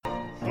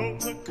Rome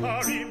the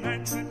car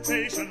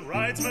emancipation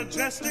rides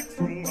majestic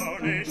through our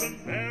nation,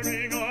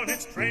 bearing on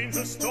its trains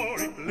a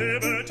story,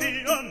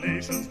 liberty, a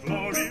nation's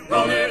glory.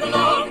 Roll it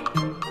along,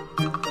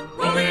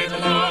 roll it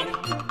along,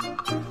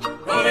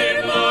 roll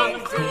it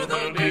along through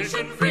the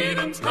nation,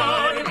 freedom's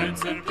car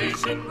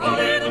emancipation. Roll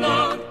it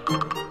along,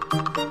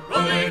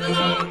 roll it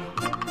along,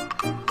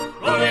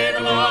 roll it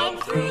along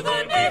through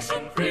the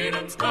nation,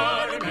 freedom's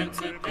car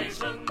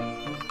emancipation.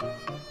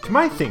 To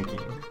my thinking,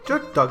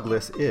 Judge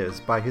Douglas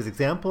is, by his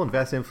example and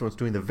vast influence,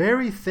 doing the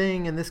very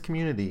thing in this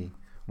community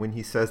when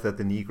he says that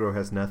the Negro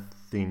has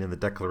nothing in the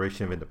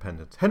Declaration of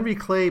Independence. Henry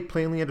Clay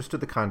plainly understood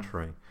the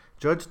contrary.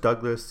 Judge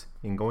Douglas,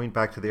 in going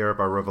back to the era of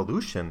our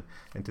Revolution,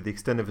 and to the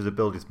extent of his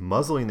abilities,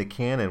 muzzling the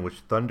cannon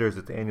which thunders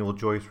its annual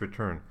joyous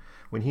return.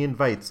 When he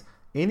invites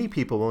any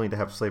people willing to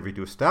have slavery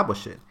to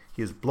establish it,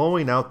 he is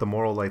blowing out the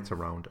moral lights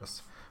around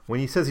us. When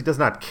he says he does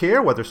not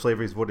care whether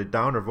slavery is voted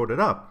down or voted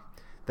up,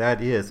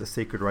 that is a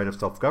sacred right of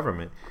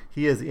self-government.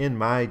 He is, in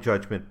my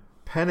judgment,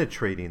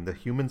 penetrating the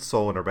human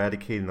soul and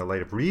eradicating the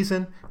light of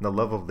reason and the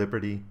love of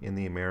liberty in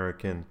the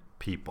American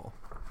people.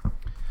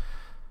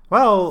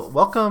 Well,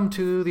 welcome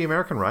to the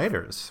American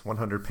Writers,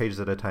 100 Pages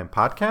at a Time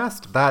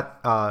podcast. That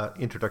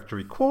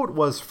introductory quote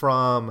was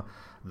from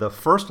the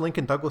first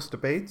Lincoln-Douglas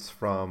debates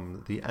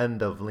from the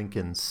end of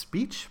Lincoln's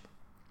speech,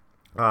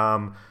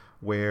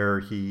 where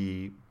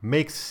he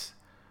makes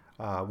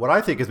what I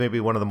think is maybe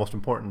one of the most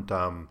important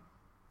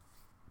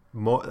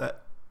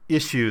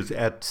issues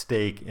at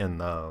stake in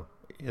the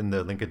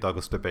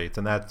Lincoln-Douglas debates,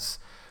 and that's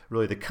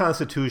really the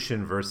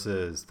Constitution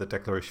versus the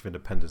Declaration of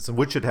Independence, and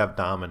which should have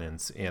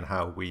dominance in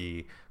how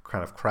we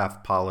kind of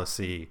craft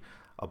policy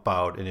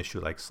about an issue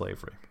like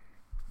slavery.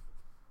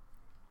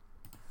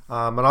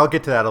 And I'll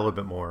get to that a little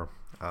bit more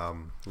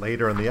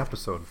later in the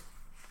episode.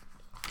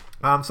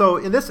 So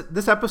in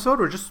this episode,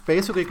 we're just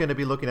basically going to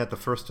be looking at the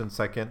first and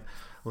second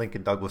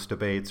Lincoln-Douglas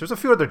debates. There's a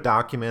few other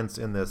documents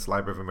in this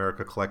Library of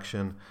America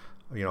collection,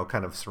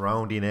 kind of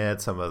surrounding it,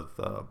 some of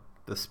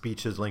the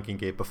speeches Lincoln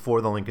gave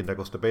before the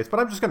Lincoln-Douglas debates, but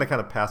I'm just going to kind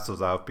of pass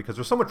those out because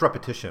there's so much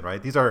repetition,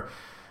 right? These are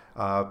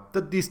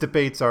these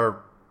debates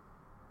are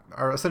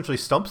essentially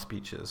stump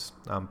speeches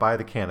by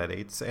the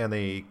candidates, and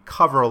they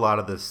cover a lot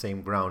of the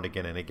same ground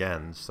again and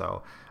again.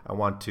 So I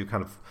want to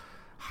kind of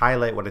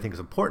highlight what I think is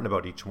important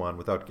about each one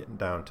without getting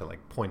down to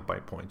like point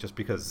by point, just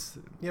because,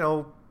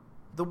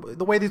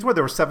 the way these were,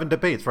 there were 7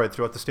 debates right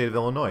throughout the state of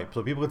Illinois,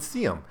 so people could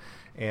see them,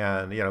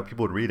 and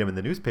people would read them in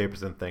the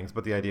newspapers and things.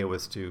 But the idea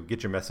was to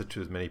get your message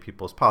to as many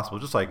people as possible,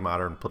 just like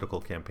modern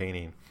political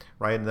campaigning,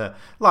 right? And a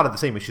lot of the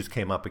same issues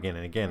came up again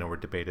and again and were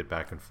debated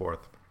back and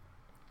forth.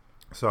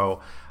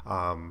 So,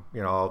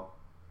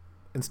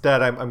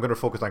 instead, I'm going to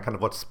focus on kind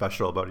of what's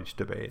special about each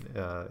debate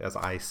as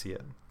I see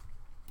it.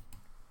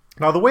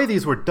 Now, the way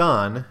these were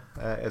done,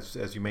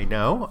 as you may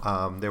know,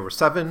 there were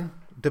 7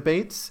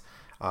 debates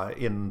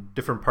in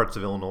different parts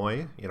of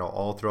Illinois,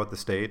 all throughout the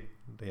state.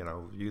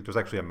 There's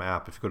actually a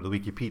map, if you go to the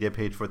Wikipedia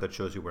page for it, that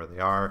shows you where they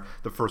are.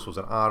 The first was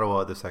in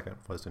Ottawa, the second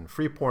was in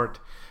Freeport,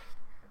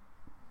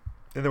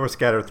 and they were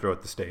scattered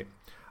throughout the state.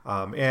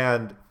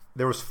 And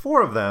there was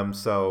 4 of them,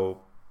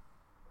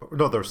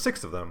 there were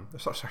 6 of them.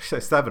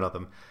 Sorry, 7 of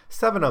them.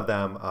 7 of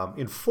them.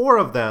 In 4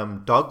 of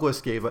them,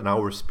 Douglas gave an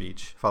hour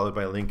speech, followed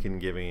by Lincoln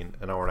giving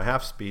an hour and a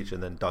half speech,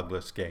 and then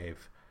Douglas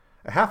gave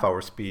a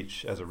half-hour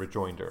speech as a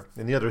rejoinder.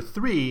 In the other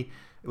 3,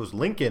 it was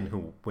Lincoln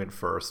who went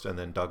first, and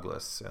then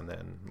Douglas, and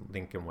then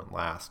Lincoln went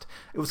last.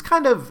 It was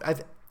kind of,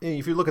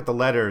 if you look at the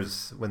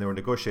letters when they were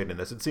negotiating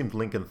this, it seemed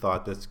Lincoln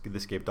thought this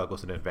gave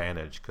Douglas an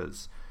advantage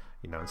because,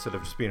 instead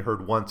of just being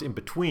heard once in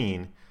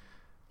between,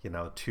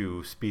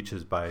 2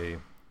 speeches by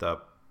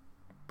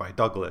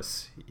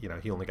Douglas,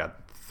 he only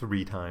got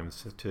 3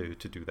 times to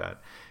do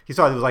that. He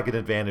saw it was like an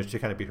advantage to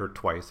kind of be heard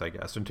twice, I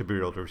guess, and to be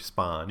able to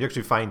respond. You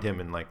actually find him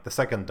in like the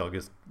second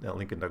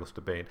Lincoln-Douglas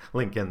debate.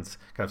 Lincoln's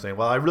kind of saying,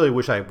 well, I really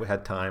wish I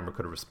had time or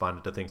could have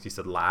responded to things he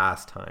said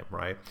last time,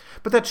 right?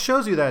 But that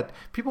shows you that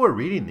people were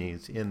reading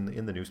these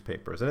in the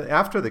newspapers. And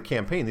after the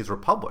campaign, these were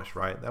published,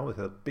 right? That was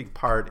a big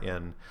part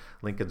in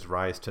Lincoln's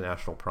rise to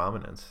national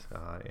prominence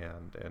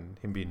and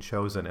him being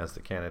chosen as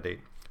the candidate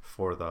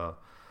for the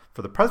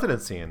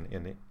presidency in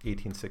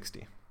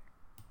 1860.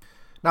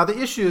 Now, the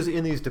issues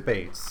in these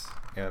debates,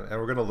 and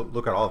we're going to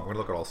look at all of them. We're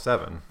going to look at all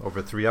 7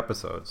 over 3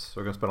 episodes. So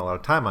we're going to spend a lot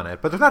of time on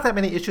it. But there's not that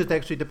many issues to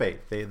actually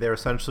debate. They're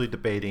essentially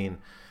debating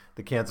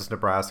the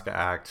Kansas-Nebraska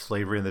Act,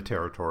 slavery in the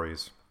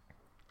territories,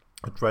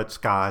 Dred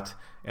Scott,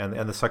 and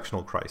the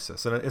sectional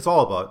crisis. And it's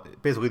all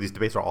about, basically these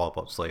debates are all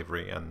about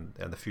slavery and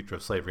the future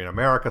of slavery in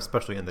America,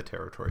 especially in the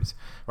territories,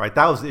 right?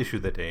 That was the issue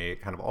of the day.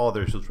 Kind of all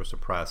their issues were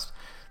suppressed.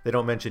 They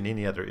don't mention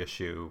any other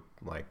issue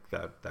like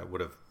that would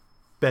have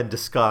been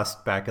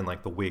discussed back in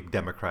like the Whig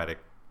Democratic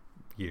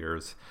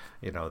years,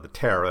 the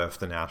tariff,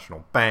 the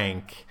national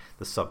bank,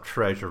 the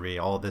sub-treasury,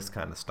 all this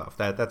kind of stuff.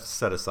 That's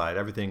set aside.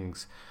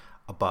 Everything's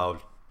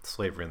about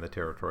slavery in the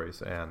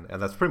territories, and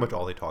that's pretty much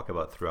all they talk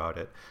about throughout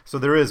it. So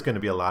there is going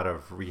to be a lot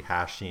of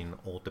rehashing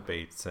old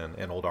debates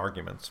and old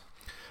arguments.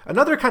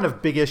 Another kind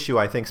of big issue,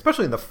 I think,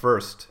 especially in the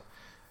first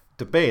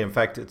debate, in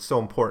fact, it's so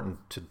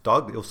important to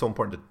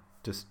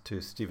just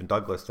to Stephen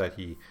Douglas that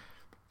he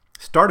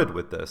started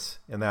with this,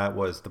 and that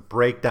was the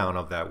breakdown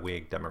of that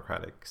Whig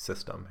democratic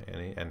system,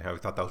 and how he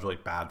thought that was really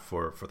bad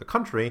for the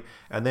country,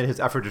 and then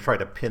his effort to try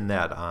to pin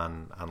that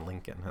on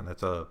Lincoln. And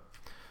that's a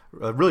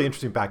really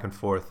interesting back and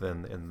forth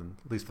in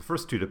at least the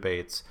first two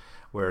debates,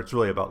 where it's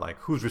really about like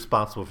who's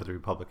responsible for the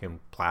Republican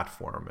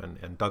platform,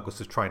 and Douglas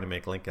is trying to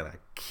make Lincoln a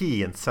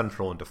key and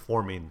central into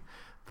forming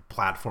the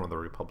platform of the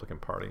Republican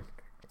Party,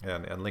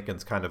 and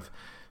Lincoln's kind of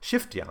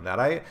shifty on that.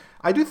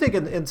 I do think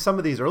in some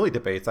of these early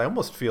debates, I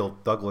almost feel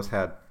Douglas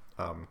had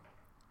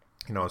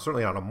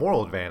certainly not a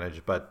moral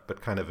advantage,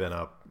 but kind of in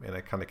a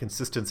kind of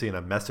consistency and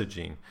a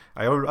messaging.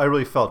 I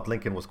really felt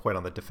Lincoln was quite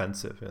on the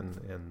defensive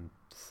in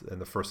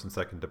the first and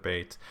second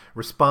debates,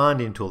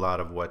 responding to a lot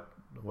of what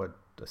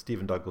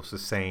Stephen Douglas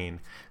is saying,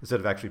 instead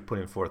of actually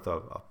putting forth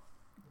a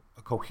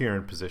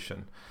coherent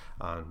position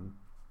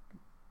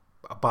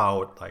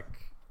about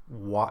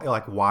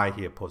why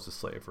he opposes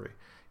slavery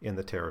in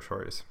the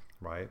territories.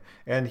 Right.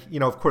 And,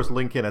 of course,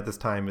 Lincoln at this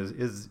time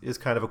is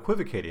kind of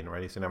equivocating,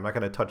 right? He's saying, I'm not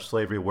going to touch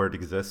slavery where it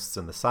exists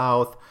in the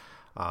South.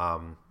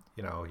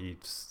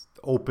 He's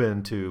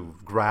open to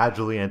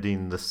gradually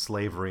ending the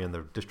slavery in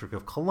the District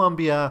of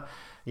Columbia.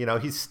 He's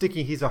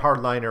a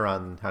hardliner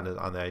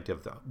on the idea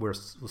of where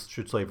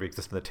should slavery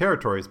exist in the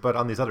territories. But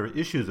on these other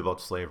issues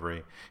about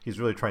slavery, he's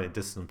really trying to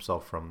distance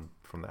himself from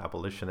the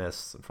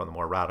abolitionists and from the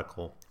more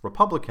radical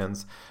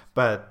Republicans.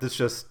 But this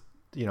just,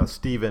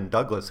 Stephen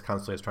Douglas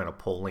constantly is trying to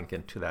pull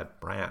Lincoln to that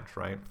branch,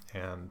 right?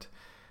 And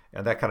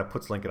that kind of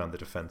puts Lincoln on the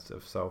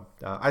defensive. So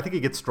I think he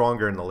gets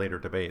stronger in the later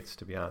debates,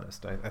 to be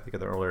honest. I think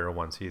in the earlier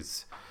ones,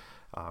 he's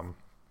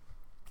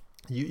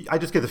I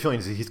just get the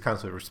feeling he's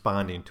constantly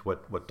responding to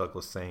what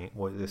Douglas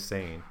is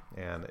saying,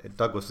 and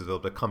Douglas is able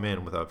to come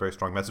in with a very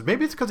strong message.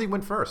 Maybe it's because he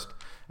went first,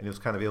 and he was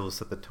kind of able to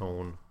set the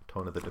tone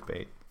of the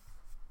debate.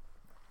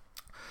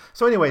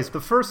 So, anyways, the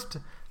first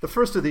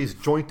of these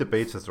joint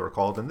debates, as they're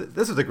called, and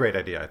this is a great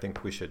idea. I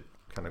think we should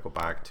kind of go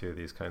back to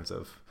these kinds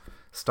of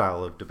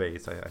style of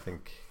debates. I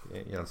think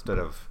instead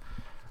of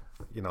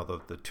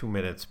the 2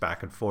 minutes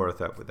back and forth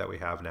that we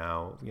have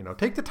now,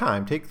 take the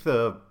time, take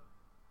the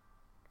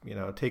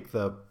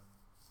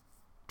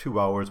 2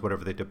 hours,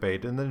 whatever they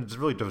debate, and then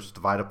just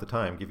divide up the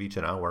time, give each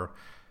an hour,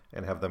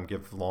 and have them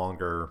give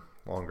longer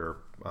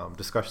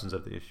discussions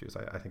of the issues.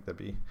 I think that'd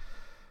be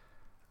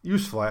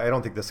useful. I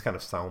don't think this kind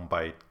of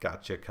soundbite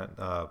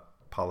gotcha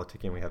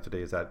politicking we have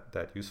today is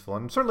that useful.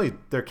 And certainly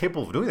they're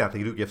capable of doing that.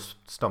 They do give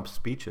stump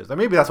speeches. And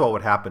maybe that's what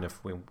would happen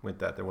if we went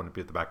that. There wouldn't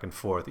be the back and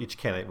forth. Each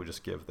candidate would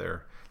just give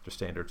their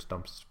standard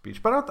stump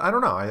speech. But I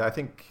don't know. I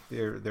think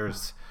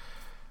there's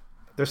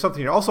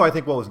something here. Also, I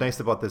think what was nice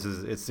about this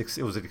is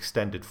it was an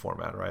extended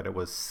format, right? It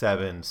was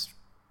 7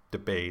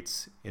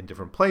 debates in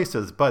different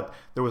places, but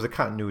there was a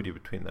continuity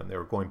between them. They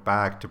were going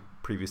back to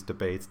previous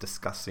debates,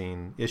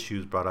 discussing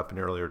issues brought up in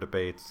earlier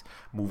debates,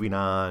 moving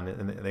on,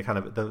 and they kind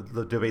of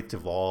the debates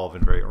evolve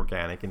in very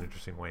organic and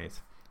interesting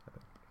ways.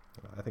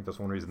 I think that's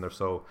one reason they're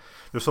so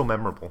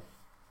memorable.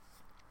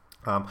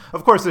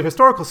 Of course, the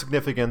historical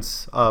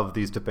significance of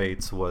these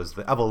debates was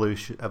the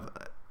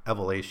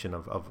elevation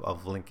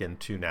of Lincoln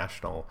to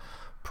national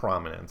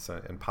prominence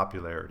and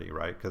popularity,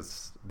 right?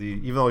 Because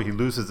even though he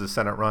loses the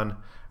Senate run,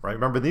 right?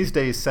 Remember, these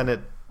days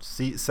Senate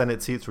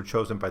seats were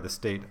chosen by the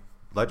state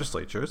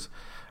legislatures,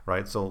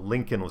 right? So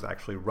Lincoln was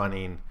actually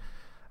running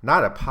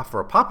not for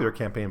a popular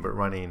campaign, but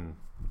running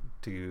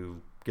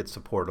to get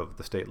support of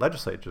the state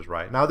legislatures,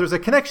 right? Now, there's a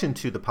connection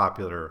to the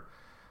popular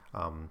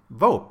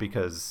vote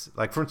because,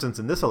 like, for instance,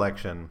 in this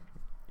election,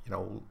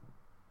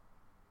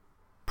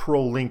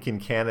 pro-Lincoln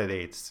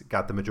candidates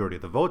got the majority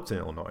of the votes in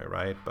Illinois,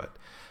 right?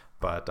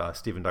 But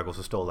Stephen Douglas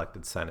was still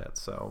elected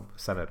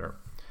senator.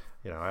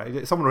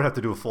 Someone would have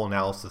to do a full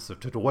analysis of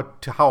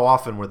to how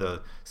often were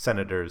the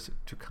senators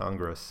to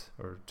Congress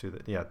or to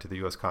the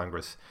U.S.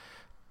 Congress,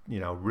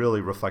 really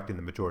reflecting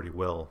the majority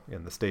will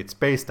in the states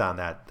based on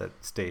that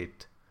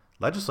state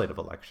legislative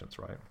elections,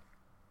 right?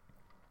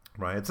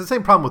 Right. It's the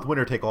same problem with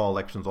winner-take-all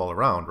elections all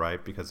around,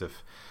 right? Because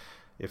if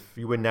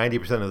you win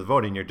 90% of the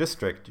vote in your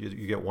district,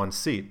 you get one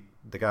seat.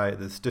 The guy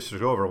this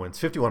district over wins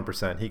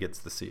 51%, he gets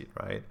the seat,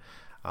 right?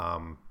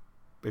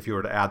 If you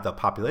were to add the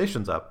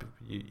populations up,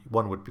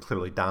 one would be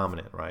clearly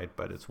dominant, right?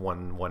 But it's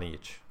one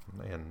each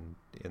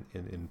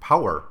in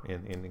power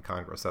in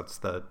Congress. That's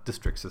the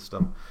district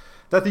system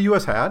that the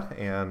U.S. had,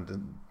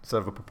 and instead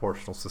of a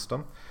proportional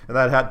system, and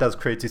that does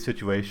create these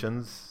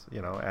situations,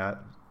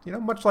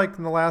 much like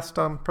in the last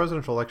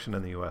presidential election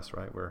in the U.S.,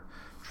 right, where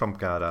Trump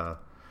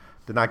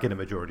did not get a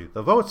majority of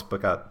the votes,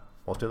 but got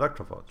most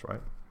electoral votes,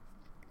 right?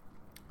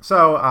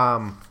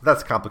 So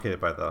that's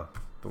complicated by the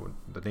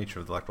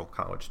nature of the Electoral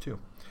College too.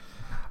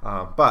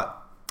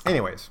 But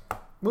anyways,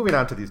 moving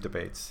on to these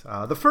debates.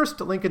 The first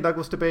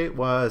Lincoln-Douglas debate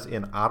was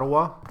in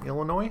Ottawa,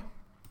 Illinois.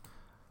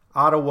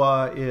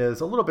 Ottawa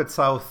is a little bit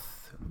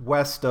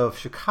southwest of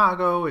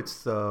Chicago.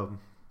 It's the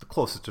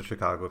closest to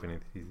Chicago of any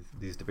of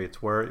these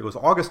debates were. It was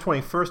August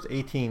 21st,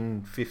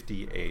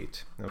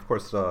 1858. And of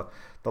course, the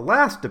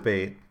last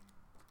debate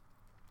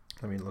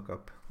Let me look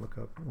up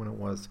when it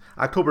was.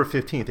 October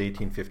 15th,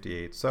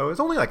 1858. So it's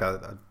only like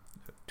a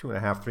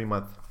 2.5, 3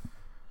 month,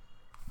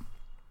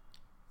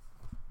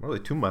 really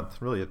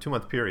a 2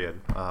 month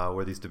period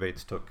where these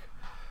debates took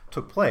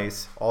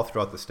place all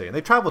throughout the state. And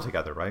they traveled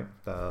together, right?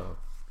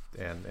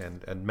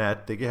 And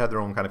met. They had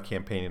their own kind of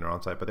campaigning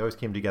around site, but they always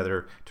came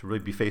together to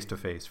really be face to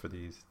face for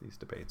these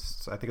debates.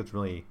 So I think it's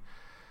really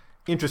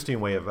interesting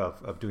way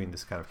of doing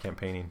this kind of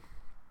campaigning.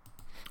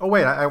 Oh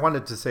wait, I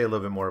wanted to say a little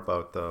bit more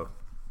about the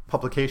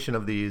publication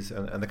of these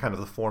and the kind of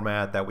the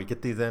format that we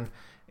get these in,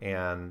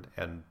 and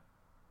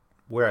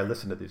where I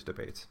listen to these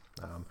debates.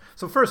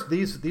 So first,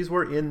 these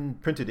were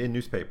printed in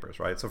newspapers,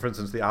 right? So for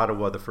instance, the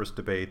Ottawa, the first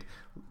debate,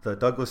 the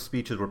Douglas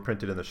speeches were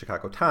printed in the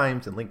Chicago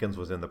Times, and Lincoln's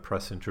was in the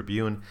Press and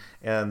Tribune.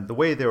 And the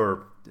way they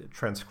were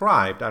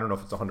transcribed, I don't know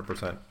if it's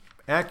 100%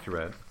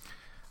 accurate,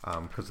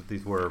 because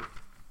these were,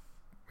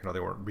 they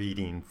weren't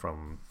reading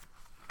from,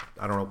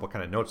 I don't know what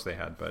kind of notes they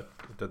had, but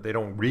they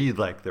don't read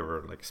like they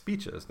were like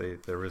speeches.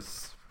 There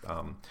is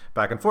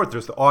back and forth.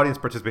 There's the audience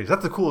participation.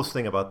 That's the coolest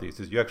thing about these,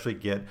 is you actually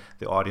get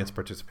the audience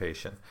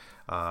participation.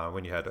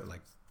 When you had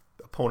like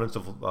opponents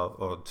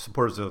or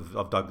supporters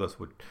of Douglas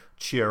would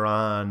cheer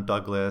on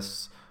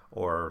Douglas,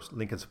 or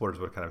Lincoln supporters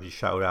would kind of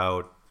shout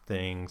out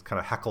things, kind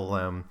of heckle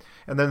them.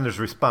 And then there's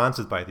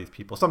responses by these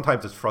people.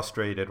 Sometimes it's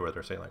frustrated, where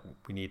they're saying like,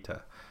 we need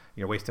to,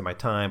 wasting my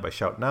time by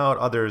shouting out.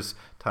 Others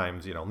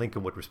times,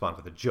 Lincoln would respond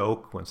with a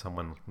joke when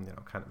someone,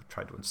 kind of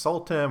tried to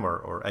insult him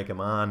or egg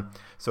him on.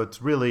 So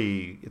it's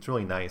really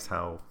nice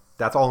how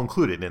that's all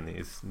included in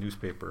these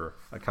newspaper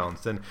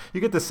accounts. And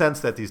you get the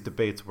sense that these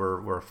debates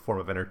were a form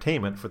of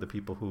entertainment for the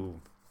people who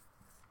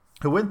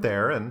went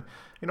there. And,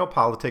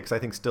 politics, I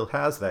think, still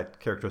has that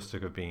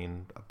characteristic of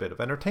being a bit of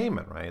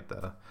entertainment, right?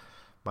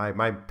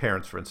 My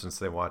parents, for instance,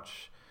 they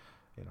watch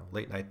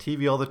late night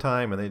TV all the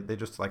time, and they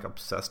just like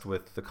obsessed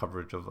with the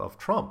coverage of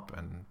Trump.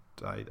 And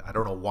I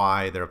don't know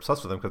why they're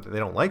obsessed with him, because they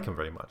don't like him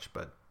very much,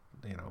 but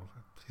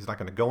he's not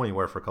going to go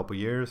anywhere for a couple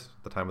years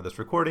at the time of this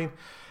recording.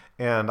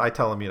 And I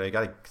tell them, you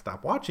got to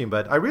stop watching.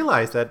 But I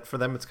realize that for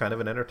them, it's kind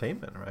of an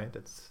entertainment, right?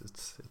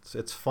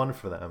 It's fun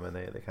for them, and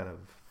they kind of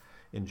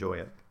enjoy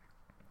it.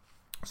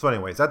 So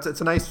anyways,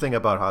 it's a nice thing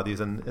about how these,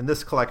 and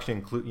this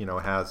collection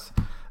has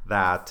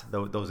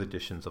those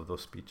editions of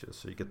those speeches,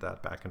 so you get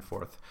that back and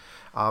forth.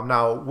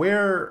 Now,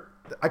 where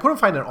I couldn't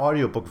find an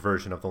audiobook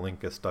version of the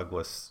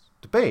Lincoln-Douglas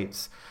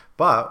debates,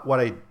 but what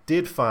I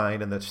did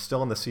find, and that's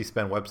still on the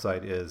C-SPAN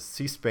website, is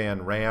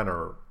C-SPAN ran,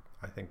 or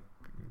I think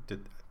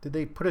did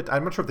they put it?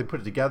 I'm not sure if they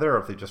put it together or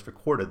if they just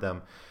recorded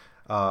them.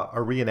 A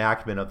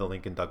reenactment of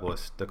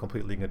the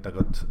complete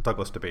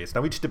Lincoln-Douglas debates.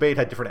 Now, each debate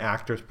had different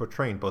actors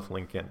portraying both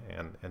Lincoln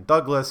and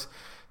Douglas.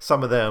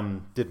 Some of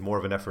them did more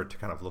of an effort to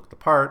kind of look the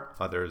part.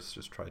 Others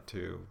just tried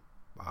to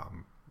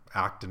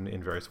act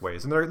in various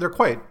ways. And they're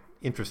quite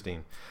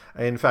interesting.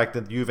 In fact,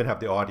 you even have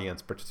the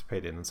audience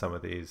participating in some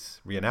of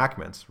these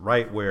reenactments,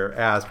 right, where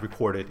as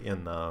recorded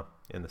in the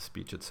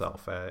speech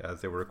itself,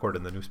 as they were recorded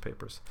in the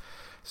newspapers.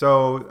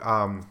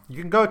 So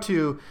you can go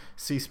to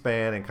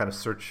C-SPAN and kind of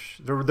search.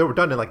 They were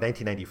done in like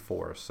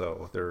 1994,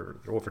 so they're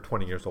over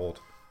 20 years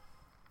old.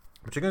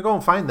 But you can go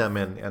and find them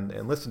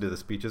and listen to the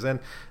speeches. And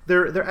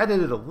they're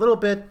edited a little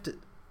bit.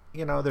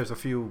 There's a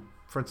few,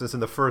 for instance, in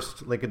the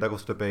first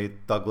Lincoln-Douglas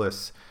debate,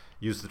 Douglas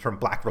used the term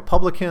black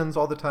Republicans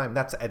all the time.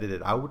 That's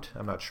edited out.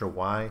 I'm not sure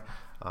why,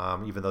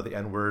 even though the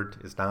N-word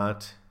is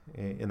not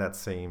in that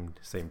same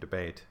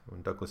debate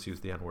when Douglas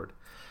used the N-word.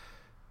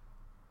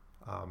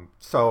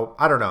 So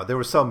I don't know. There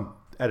were some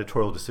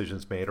editorial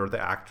decisions made, or the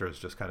actors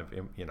just kind of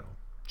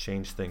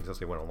changed things as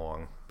they went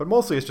along. But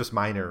mostly it's just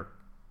minor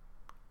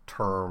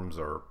terms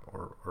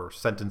or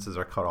sentences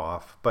are cut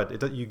off.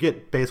 But you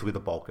get basically the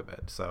bulk of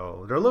it.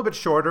 So they're a little bit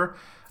shorter.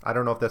 I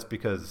don't know if that's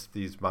because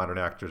these modern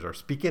actors are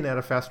speaking at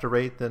a faster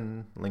rate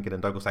than Lincoln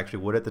and Douglas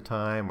actually would at the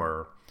time,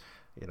 or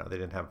they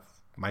didn't have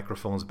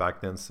microphones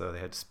back then, so they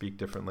had to speak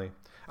differently.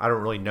 I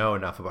don't really know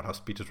enough about how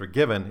speeches were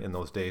given in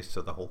those days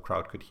so the whole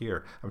crowd could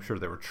hear. I'm sure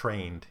they were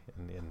trained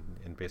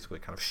in basically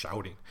kind of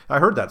shouting. I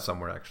heard that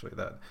somewhere, actually,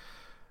 that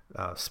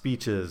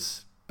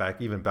speeches back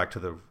to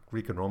the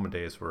Greek and Roman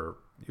days were,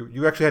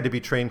 you actually had to be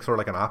trained sort of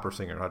like an opera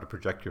singer, how to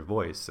project your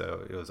voice.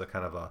 So it was a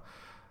kind of a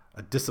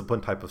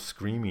disciplined type of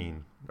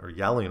screaming or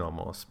yelling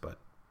almost. But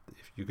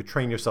if you could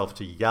train yourself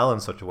to yell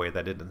in such a way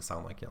that it didn't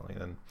sound like yelling,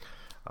 and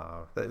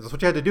that's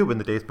what you had to do in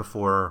the days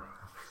before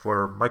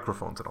for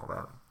microphones and all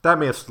that. That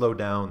may have slowed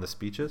down the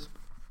speeches,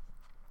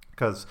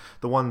 because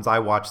the ones I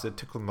watched, it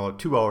took them about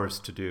 2 hours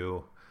to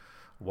do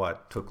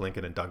what took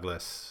Lincoln and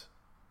Douglas,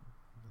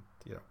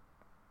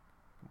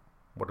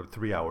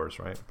 3 hours,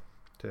 right?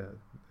 It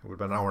would have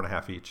been an hour and a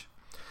half each.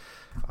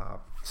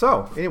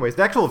 So anyways,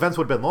 the actual events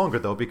would have been longer,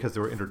 though, because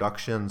there were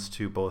introductions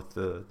to both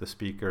the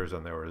speakers,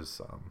 and there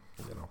was,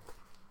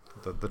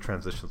 the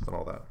transitions and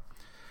all that.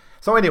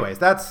 So anyways,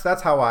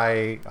 that's how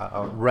I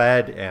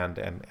read and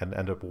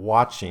ended up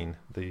watching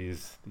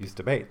these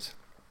debates.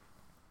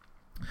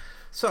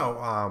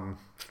 So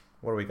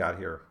what do we got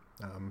here?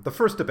 The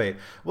first debate.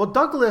 Well,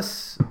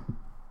 Douglas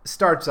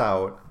starts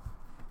out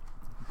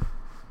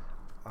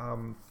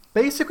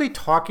basically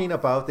talking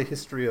about the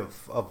history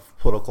of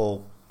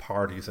political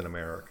parties in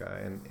America.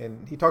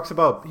 And he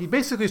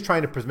basically is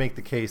trying to make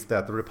the case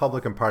that the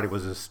Republican Party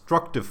was a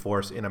destructive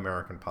force in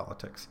American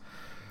politics.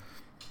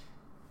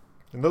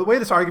 And the way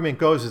this argument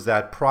goes is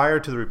that prior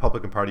to the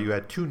Republican Party, you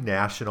had two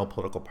national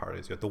political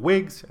parties. You had the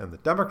Whigs and the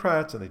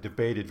Democrats, and they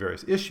debated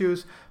various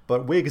issues.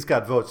 But Whigs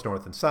got votes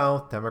north and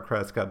south.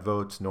 Democrats got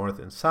votes north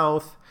and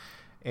south.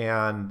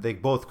 And they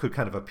both could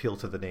kind of appeal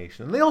to the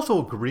nation. And they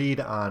also agreed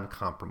on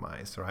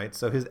compromise, right?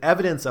 So his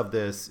evidence of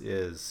this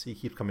he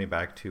keeps coming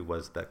back to,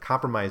 was the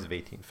Compromise of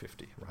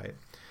 1850, right?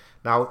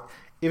 Now,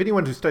 if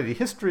anyone who studied the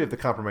history of the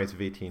Compromise of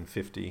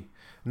 1850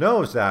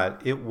 knows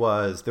that there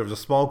was a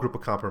small group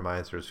of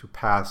compromisers who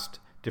passed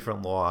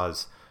different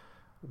laws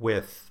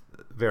with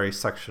very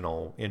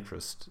sectional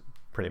interest,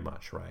 pretty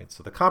much, right?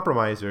 So the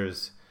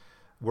compromisers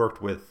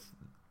worked with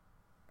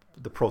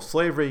the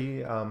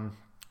pro-slavery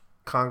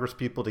Congress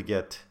people to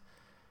get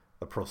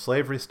the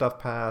pro-slavery stuff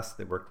passed.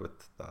 They worked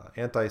with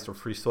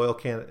free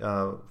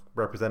soil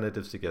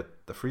representatives to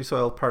get the free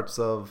soil parts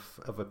of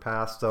it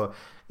passed. So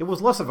it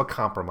was less of a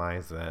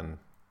compromise than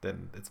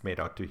it's made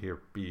out to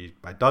be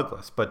by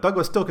Douglas. But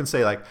Douglas still can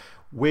say, like,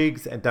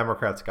 Whigs and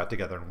Democrats got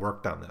together and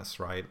worked on this,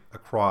 right,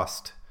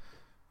 across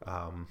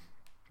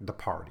the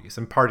parties.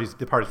 And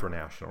the parties were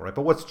national, right?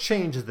 But what's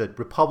changed is the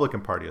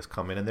Republican Party has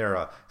come in, and they're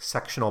a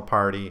sectional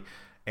party,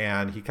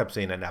 and he kept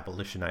saying an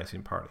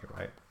abolitionizing party,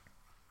 right?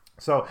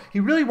 So he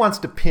really wants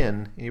to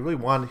he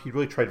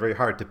really tried very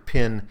hard to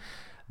pin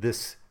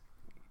this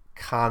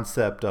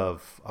concept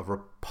of a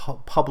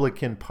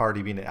Republican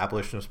Party being an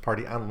abolitionist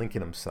party on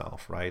Lincoln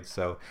himself, right?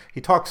 So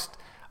he talks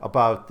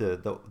about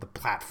the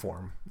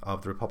platform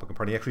of the Republican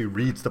Party. He actually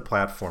reads the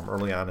platform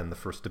early on in the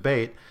first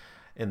debate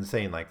and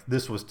saying, like,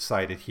 this was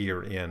decided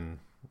here in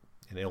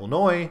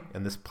Illinois,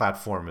 and this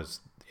platform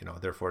is,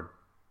 therefore,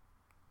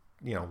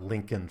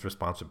 Lincoln's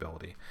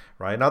responsibility,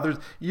 right? Now,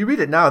 you read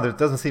it now, it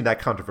doesn't seem that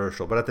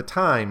controversial, but at the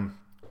time,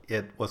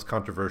 it was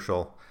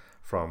controversial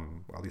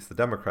from at least the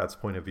Democrats'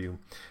 point of view,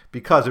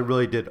 because it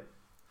really did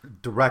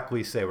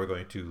directly say we're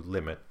going to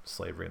limit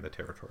slavery in the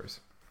territories,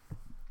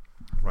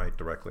 right?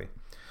 Directly.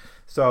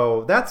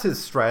 So that's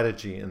his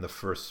strategy in the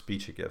first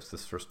speech he gives,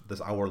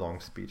 this hour-long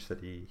speech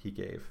that he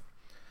gave.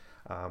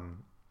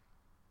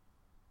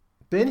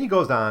 Then he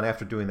goes on,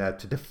 after doing that,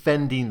 to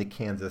defending the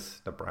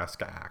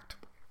Kansas-Nebraska Act.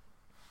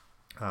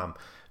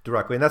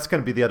 Directly. And that's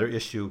going to be the other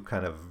issue,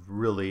 kind of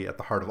really at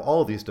the heart of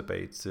all of these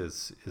debates,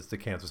 is the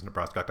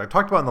Kansas-Nebraska Act. I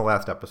talked about in the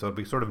last episode,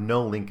 we sort of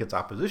know Lincoln's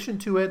opposition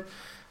to it,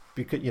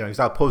 because he's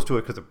opposed to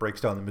it because it breaks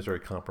down the Missouri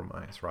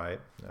Compromise, right?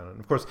 And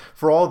of course,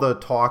 for all the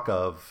talk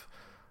of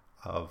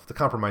the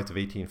Compromise of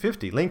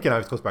 1850, Lincoln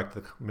always goes back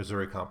to the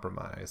Missouri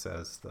Compromise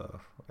as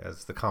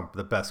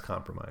the best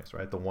compromise,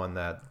 right? The one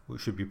that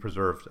should be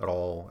preserved at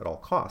all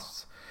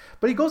costs.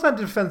 But he goes on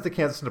to defend the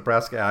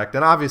Kansas-Nebraska Act,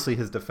 and obviously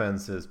his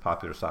defense is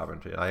popular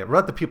sovereignty. I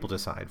let the people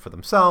decide for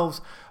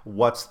themselves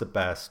what's the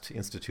best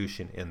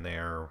institution in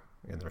their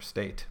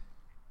state.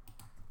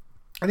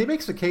 And he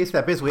makes the case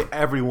that basically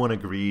everyone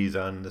agrees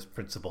on this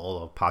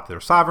principle of popular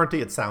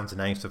sovereignty. It sounds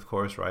nice, of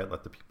course, right?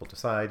 Let the people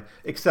decide,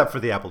 except for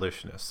the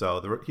abolitionists.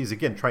 So he's,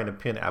 again, trying to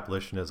pin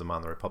abolitionism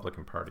on the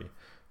Republican Party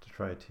to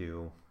try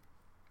to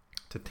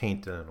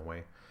taint it in a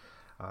way.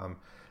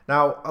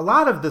 Now, a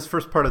lot of this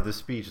first part of the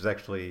speech is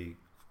actually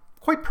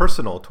quite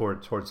personal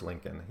towards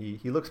Lincoln.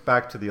 He looks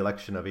back to the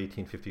election of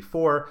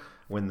 1854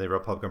 when the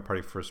Republican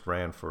Party first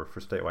ran for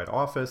statewide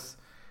office,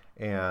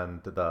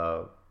 and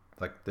the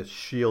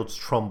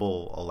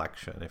Shields-Trumbull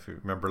election. If you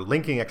remember,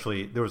 Lincoln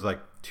actually, there was like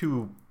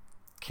two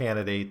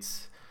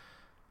candidates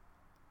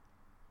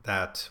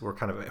that were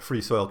kind of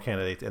free soil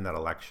candidates in that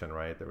election,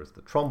 right? There was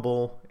the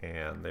Trumbull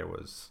and there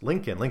was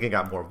Lincoln. Lincoln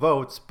got more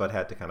votes, but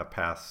had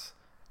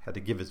to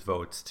give his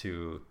votes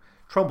to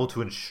Trumbull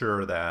to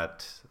ensure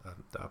that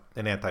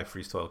an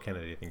anti-free soil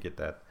candidate can get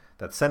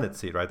that Senate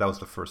seat, right? That was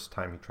the first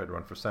time he tried to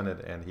run for Senate,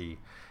 and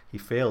he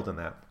failed in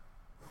that.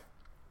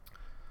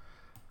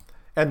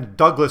 And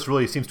Douglas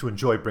really seems to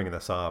enjoy bringing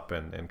this up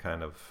and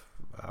kind of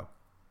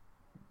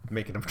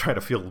making him try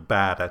to feel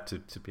bad,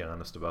 to be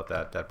honest, about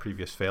that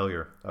previous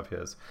failure of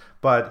his.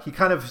 But he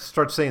kind of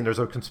starts saying there's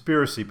a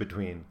conspiracy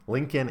between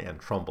Lincoln and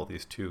Trumbull,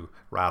 these two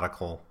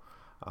radical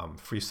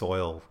free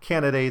soil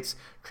candidates,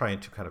 trying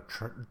to kind of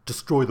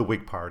destroy the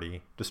Whig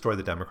Party, destroy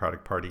the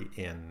Democratic Party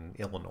in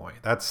Illinois.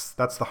 That's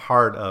the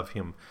heart of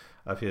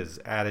his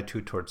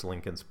attitude towards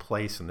Lincoln's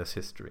place in this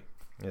history.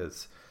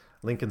 Is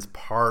Lincoln's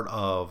part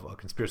of a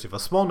conspiracy of a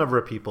small number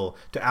of people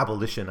to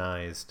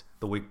abolitionize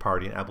the Whig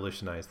Party and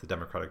abolitionize the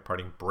Democratic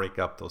Party and break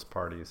up those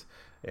parties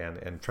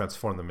and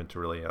transform them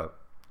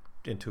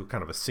into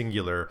kind of a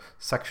singular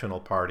sectional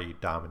party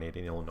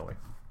dominating Illinois.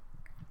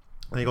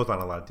 And he goes on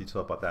a lot of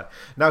detail about that.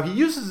 Now, he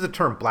uses the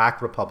term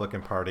Black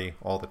Republican Party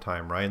all the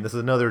time, right? And this is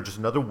another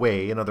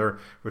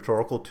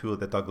rhetorical tool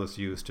that Douglas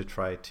used to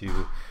try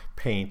to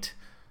paint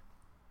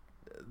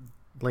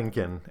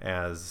Lincoln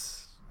and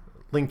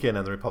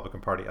the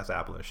Republican Party as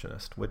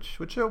abolitionist, which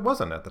it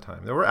wasn't at the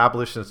time. There were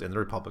abolitionists in the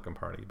Republican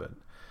Party, but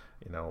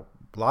a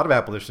lot of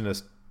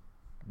abolitionists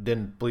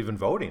didn't believe in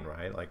voting,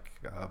 right? Like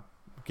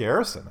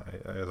Garrison,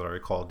 as I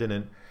recall,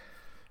 didn't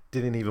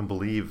even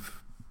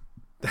believe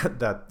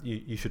that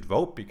you should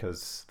vote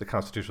because the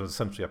Constitution was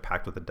essentially a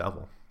pact with the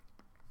devil.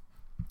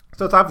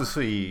 So it's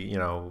obviously,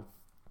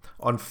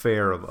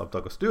 unfair of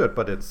Douglas to do it,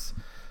 but it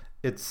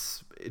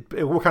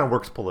kind of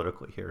works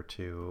politically here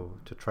to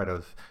try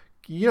to,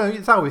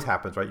 it always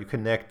happens, right? You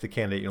connect the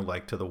candidate you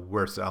like to the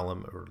worst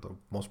element or the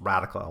most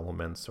radical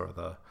elements or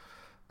the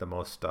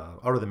most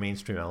out of the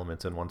mainstream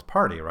elements in one's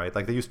party, right?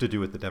 Like they used to do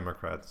with the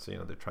Democrats.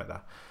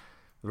 The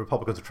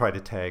Republicans would try to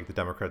tag the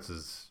Democrats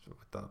as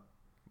with the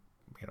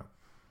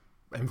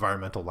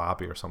environmental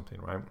lobby or something,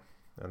 right?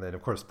 And then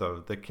of course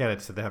the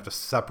candidates said they have to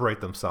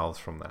separate themselves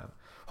from that.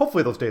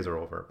 Hopefully those days are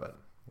over, but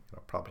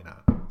probably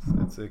not.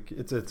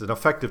 It's an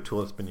effective tool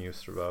that's been used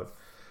throughout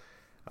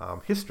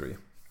history.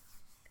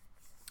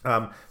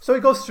 So he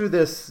goes through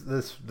this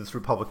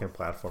Republican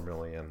platform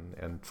really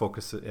and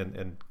focuses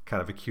and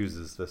kind of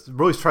accuses this.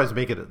 Really tries to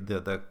make it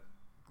the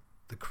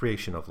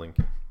creation of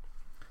Lincoln.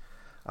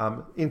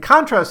 In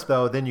contrast,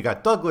 though, then you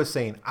got Douglas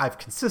saying, "I've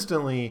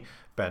consistently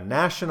been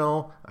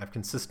national. I've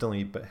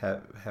consistently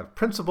have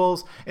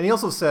principles," and he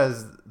also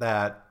says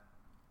that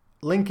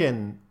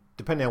Lincoln,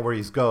 depending on where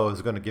he goes,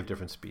 is going to give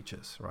different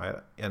speeches, right?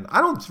 And I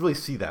don't really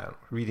see that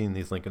reading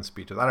these Lincoln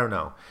speeches. I don't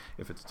know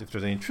if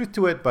there's any truth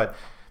to it, but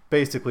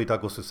basically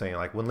Douglas was saying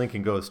like when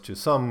Lincoln goes to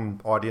some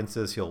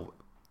audiences, he'll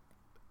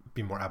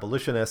be more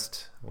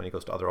abolitionist. When he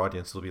goes to other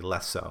audiences, he'll be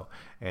less so,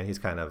 and he's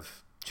kind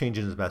of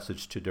changing his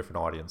message to different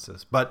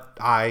audiences. But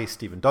I,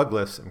 Stephen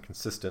Douglas, am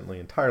consistently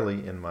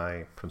entirely in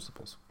my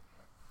principles.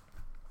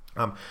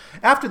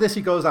 After this,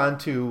 he goes on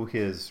to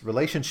his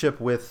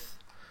relationship with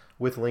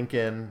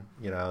Lincoln,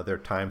 their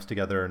times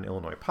together in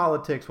Illinois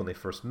politics when they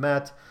first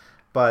met,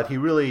 but he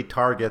really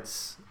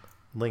targets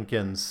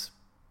Lincoln's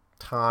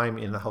time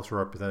in the House of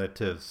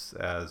Representatives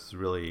as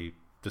really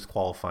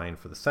disqualifying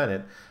for the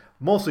Senate,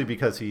 mostly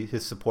because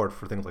his support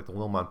for things like the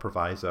Wilmot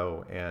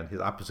Proviso and his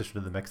opposition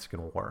to the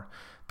Mexican War,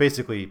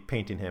 basically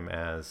painting him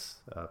as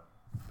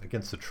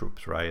against the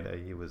troops, right?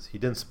 He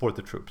didn't support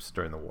the troops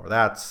during the war.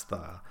 That's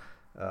the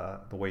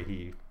way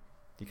he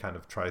kind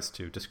of tries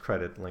to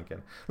discredit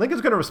Lincoln.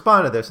 Lincoln's going to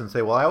respond to this and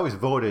say, well, I always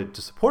voted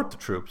to support the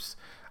troops.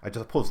 I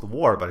just opposed the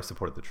war, but I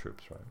supported the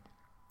troops,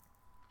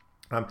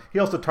 right? He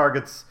also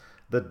targets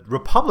the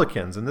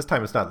Republicans, and this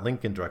time it's not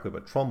Lincoln directly,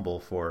 but Trumbull,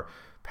 for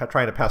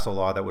trying to pass a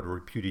law that would have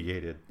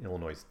repudiated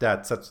Illinois'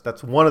 debts.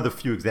 That's one of the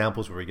few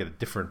examples where we get a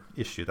different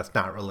issue that's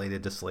not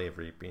related to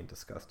slavery being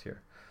discussed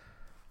here.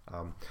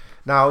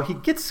 Now, he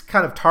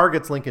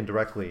targets Lincoln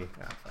directly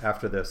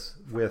after this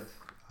with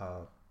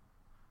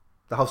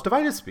the House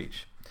Divided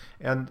speech.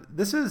 And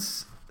this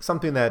is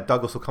something that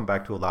Douglas will come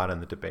back to a lot in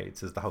the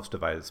debates, is the House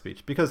Divided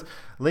speech, because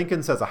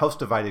Lincoln says a House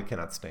divided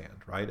cannot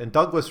stand, right? And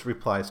Douglas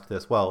replies to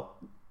this, well,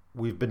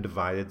 we've been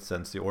divided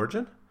since the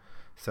origin,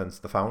 since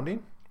the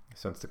founding,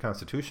 since the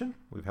Constitution.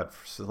 We've had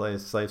slave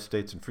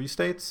states and free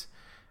states.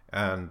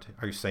 And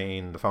are you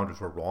saying the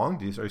founders were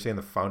wrong? Are you saying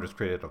the founders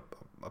created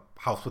a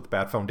house with a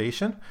bad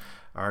foundation?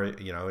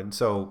 And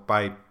so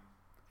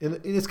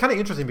it's kind of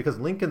interesting because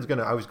Lincoln's going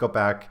to always go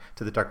back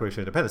to the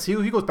Declaration of Independence.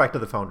 He goes back to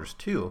the founders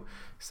too,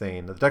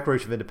 saying the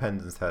Declaration of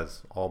Independence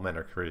has all men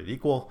are created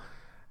equal,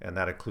 and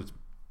that includes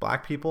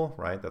black people,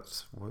 right?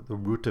 That's the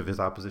root of his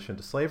opposition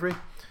to slavery.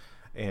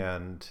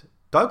 And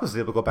Douglas is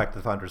able to go back to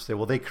the founders and say,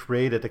 well, they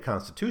created a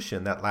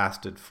constitution that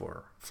lasted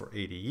for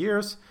 80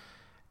 years,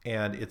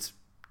 and it's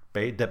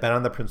been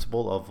on the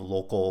principle of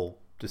local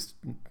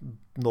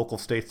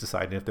states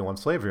deciding if they want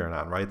slavery or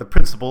not, right? The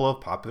principle of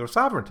popular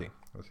sovereignty.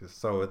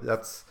 So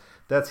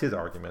that's his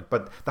argument.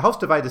 But the House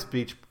Divided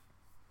speech,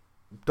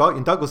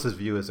 in Douglas's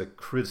view, is a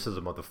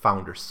criticism of the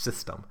founders'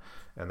 system,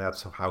 and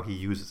that's how he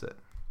uses it.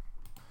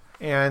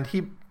 And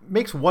he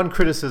makes one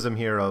criticism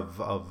here of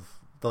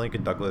the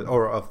Lincoln-Douglas,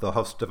 or of the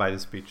House Divided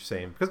speech,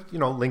 saying, because,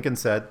 Lincoln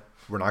said,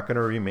 we're not going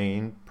to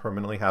remain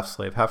permanently half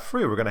slave, half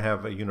free. We're going to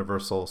have a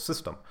universal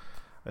system.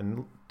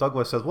 And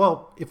Douglas says,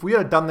 well, if we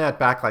had done that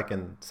back like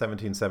in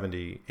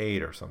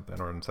 1778 or something,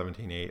 or in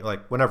 1780,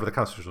 like whenever the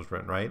Constitution was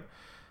written, right?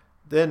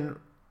 Then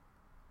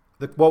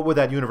what would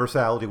that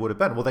universality would have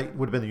been? Well, that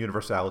would have been the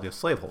universality of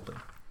slaveholding,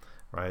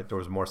 right? There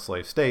was more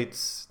slave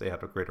states. They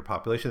had a greater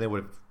population. They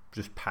would have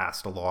just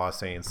passed a law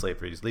saying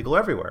slavery is legal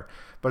everywhere.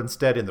 But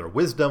instead, in their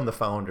wisdom, the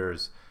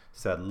founders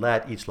said,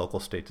 let each local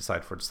state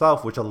decide for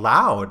itself, which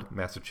allowed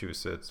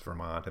Massachusetts,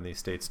 Vermont, and these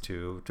states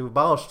to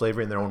abolish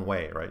slavery in their own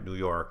way, right? New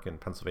York and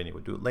Pennsylvania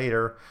would do it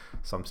later.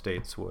 Some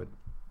states would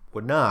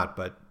not.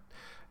 But,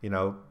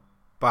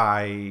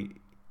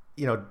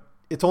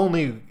 it's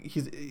only,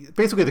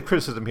 basically the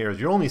criticism here is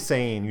you're only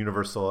saying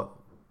universal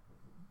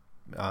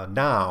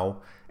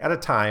now at a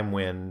time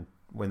when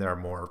there are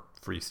more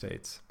free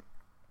states.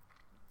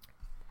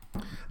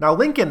 Now,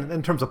 Lincoln,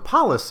 in terms of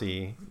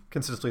policy,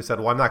 consistently said,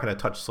 well, I'm not going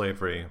to touch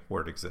slavery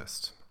where it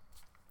exists,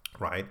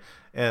 right?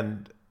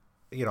 And,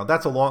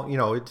 that's a long,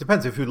 it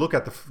depends. If you look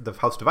at the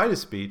House Divided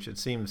speech, it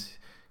seems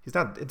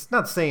It's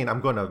not saying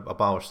I'm going to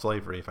abolish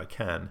slavery if I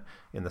can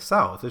in the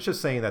South. It's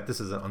just saying that this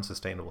is an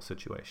unsustainable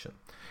situation.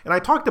 And I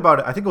talked about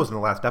it, I think it was in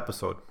the last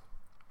episode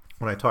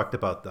when I talked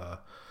about the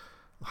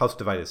House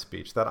Divided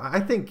speech, that I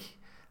think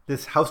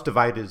this House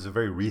Divided is a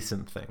very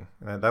recent thing.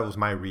 That was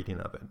my reading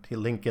of it.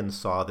 Lincoln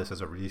saw this as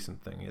a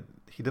recent thing.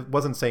 He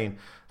wasn't saying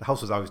the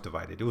House was always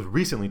divided. It was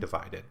recently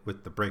divided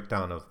with the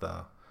breakdown of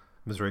the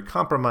Missouri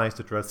Compromise,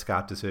 the Dred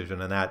Scott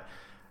decision, and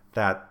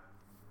that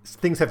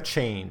things have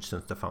changed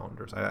since the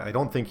founders. I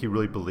don't think he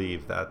really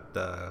believed that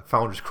the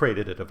founders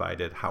created a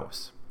divided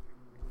House.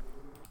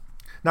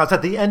 Now, it's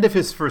at the end of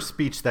his first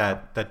speech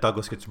that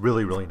Douglas gets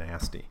really, really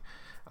nasty.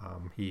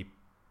 He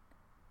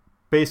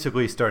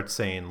basically starts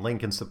saying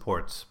Lincoln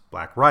supports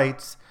black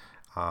rights.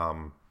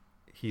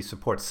 He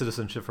supports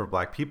citizenship for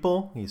black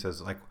people. He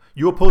says, like,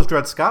 you oppose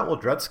Dred Scott? Well,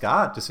 Dred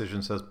Scott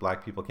decision says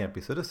black people can't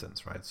be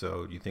citizens, right?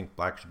 So you think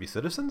blacks should be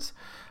citizens?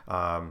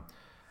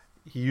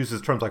 He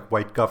uses terms like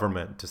white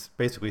government to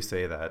basically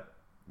say that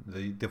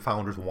the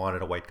founders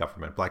wanted a white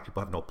government. Black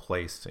people have no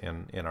place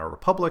in our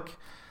republic.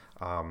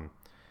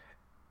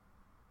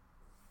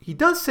 He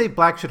does say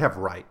blacks should have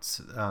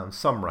rights,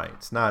 some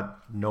rights, not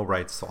no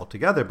rights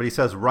altogether, but he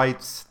says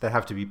rights that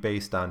have to be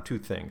based on two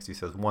things. He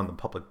says, one, the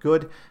public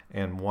good,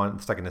 and the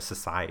second is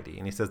society.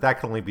 And he says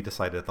that can only be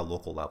decided at the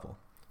local level,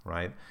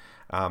 right?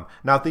 Now,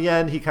 at the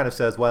end, he kind of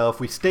says, well, if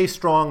we stay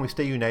strong, we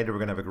stay united, we're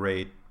going to have a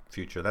great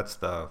future. That's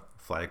the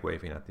flag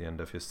waving at the end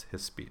of his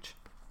speech.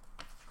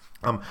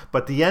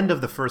 But the end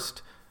of the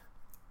first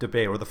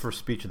debate, or the first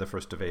speech in the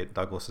first debate,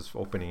 Douglas's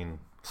opening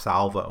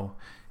salvo,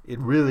 it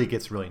really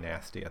gets really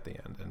nasty at the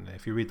end. And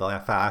if you read the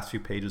last few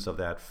pages of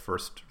that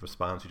first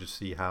response, you just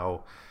see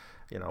how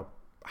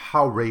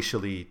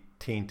racially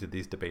tainted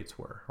these debates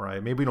were,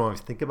 right? Maybe we don't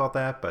always think about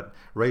that, but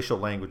racial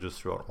languages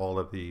throughout all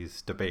of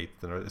these debates,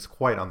 it's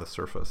quite on the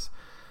surface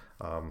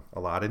a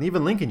lot. And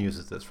even Lincoln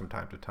uses this from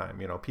time to time.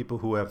 People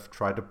who have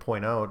tried to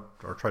point out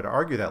or try to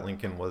argue that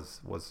Lincoln was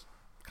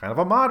kind of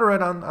a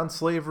moderate on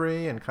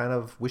slavery and kind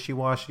of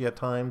wishy-washy at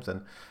times,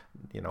 and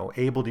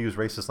able to use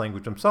racist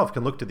language himself,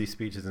 can look to these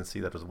speeches and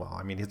see that as well.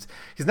 I mean,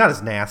 he's not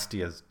as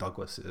nasty as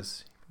Douglas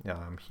is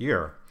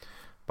here,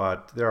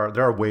 but there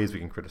are ways we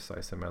can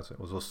criticize him, as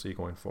we'll see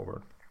going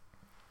forward.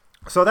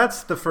 So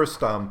that's the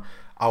first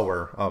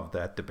hour of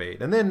that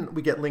debate. And then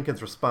we get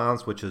Lincoln's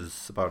response, which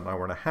is about an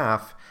hour and a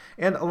half.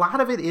 And a lot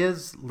of it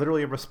is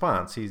literally a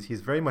response.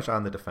 He's very much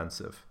on the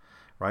defensive,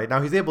 right?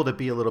 Now, he's able to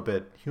be a little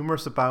bit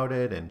humorous about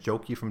it and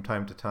jokey from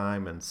time to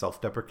time and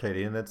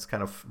self-deprecating, and it's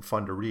kind of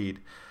fun to read.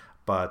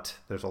 But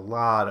there's a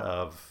lot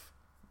of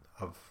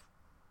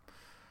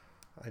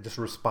just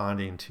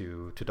responding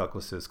to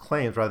Douglas's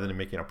claims rather than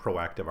making a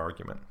proactive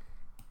argument.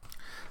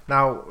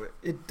 Now,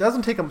 it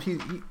doesn't take him... He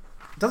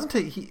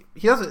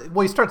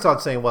starts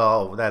out saying,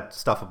 well, that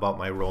stuff about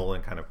my role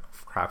in kind of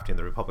crafting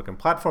the Republican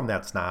platform,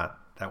 that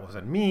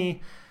wasn't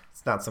me.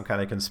 It's not some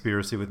kind of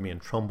conspiracy with me and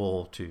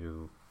Trumbull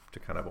to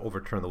kind of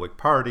overturn the Whig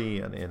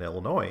Party in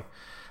Illinois.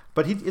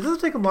 But it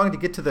doesn't take him long to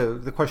get to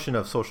the question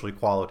of social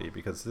equality,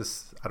 because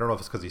this, I don't know if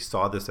it's because he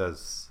saw this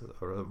as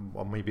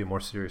maybe a more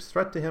serious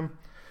threat to him,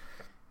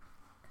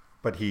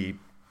 but he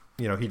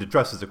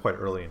addresses it quite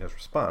early in his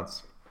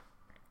response.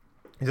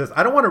 He says,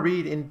 I don't want to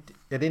read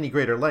at any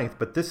greater length,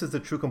 but this is the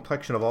true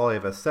complexion of all I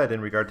have said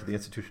in regard to the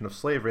institution of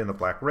slavery and the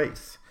black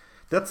race.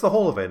 That's the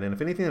whole of it, and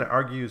if anything that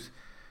argues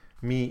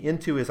me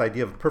into his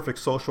idea of perfect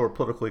social or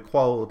political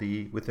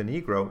equality with the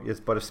Negro is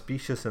but a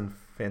specious and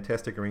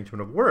fantastic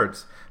arrangement of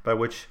words by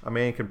which a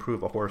man can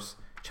prove a horse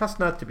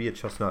chestnut to be a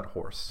chestnut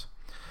horse.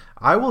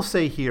 I will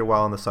say here,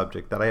 while on the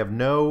subject, that I have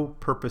no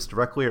purpose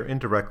directly or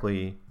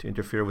indirectly to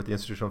interfere with the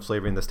institution of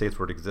slavery in the states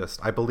where it exists.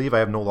 I believe I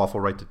have no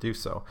lawful right to do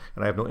so,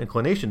 and I have no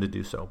inclination to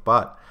do so,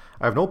 but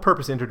I have no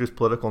purpose to introduce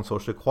political and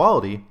social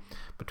equality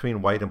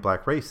between white and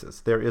black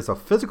races. There is a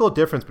physical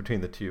difference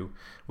between the two,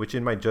 which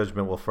in my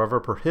judgment will forever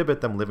prohibit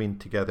them living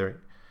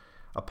together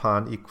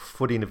upon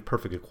footing of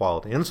perfect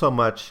equality.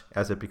 Insomuch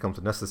as it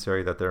becomes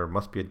necessary that there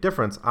must be a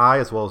difference, I,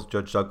 as well as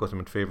Judge Douglas, am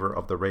in favor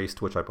of the race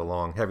to which I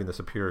belong, having the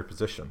superior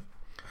position.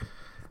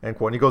 End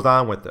quote. And he goes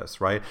on with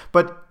this, right?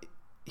 But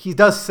he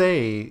does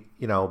say,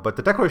 but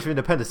the Declaration of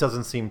Independence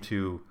doesn't seem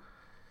to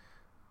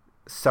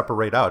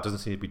separate out. It doesn't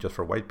seem to be just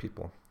for white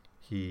people.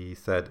 He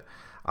said,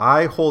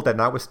 I hold that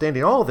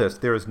notwithstanding all this,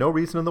 there is no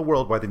reason in the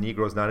world why the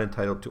Negro is not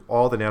entitled to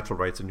all the natural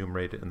rights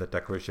enumerated in the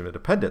Declaration of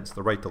Independence,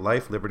 the right to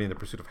life, liberty, and the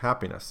pursuit of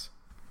happiness.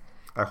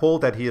 I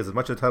hold that he is as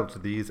much entitled to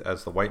these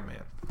as the white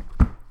man.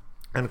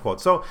 End quote.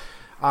 So,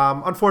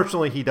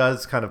 unfortunately, he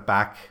does kind of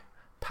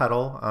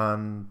backpedal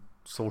on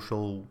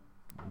social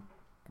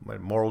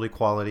moral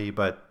equality,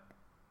 but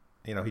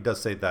he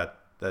does say that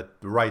the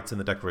rights in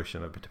the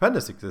Declaration of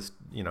Independence exist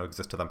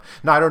to them.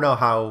 Now, I don't know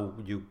how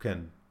you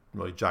can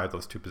really jive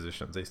those two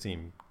positions. They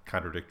seem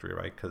contradictory,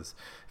 right? Because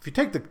if you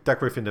take the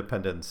Declaration of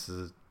Independence,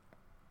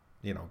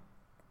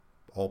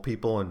 all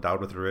people endowed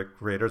with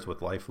creators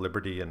with life,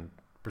 liberty, and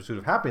pursuit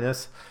of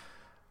happiness,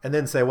 and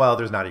then say, well,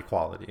 there's not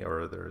equality,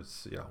 or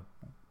there's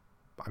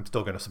I'm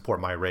still going to support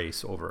my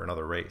race over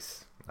another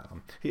race.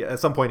 At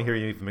some point here,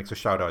 he even makes a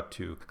shout out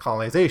to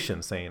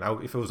colonization, saying,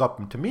 if it was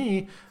up to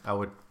me, I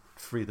would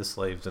free the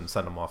slaves and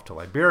send them off to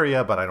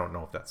Liberia, but I don't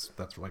know if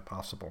that's really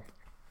possible.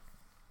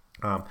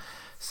 What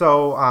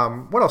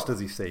else does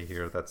he say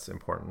here that's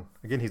important?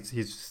 Again,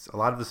 he's a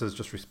lot of this is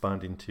just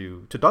responding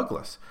to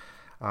Douglas.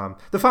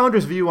 The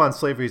founders' view on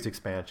slavery's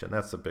expansion,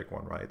 that's a big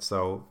one, right?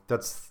 So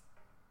that's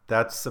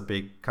a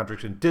big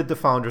contradiction. Did the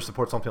founders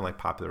support something like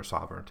popular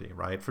sovereignty,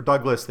 right? For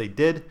Douglas, they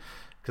did,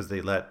 because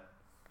they let,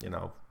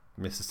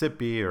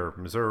 Mississippi or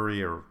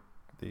Missouri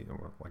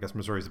I guess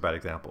Missouri is a bad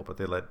example, but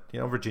they let,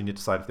 Virginia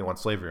decide if they want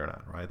slavery or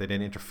not, right? They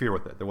didn't interfere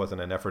with it. There wasn't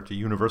an effort to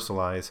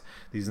universalize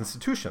these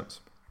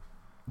institutions,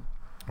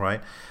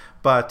 right?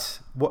 But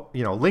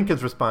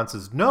Lincoln's response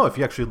is no. If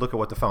you actually look at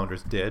what the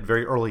founders did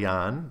very early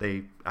on,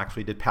 they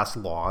actually did pass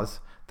laws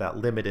that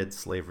limited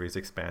slavery's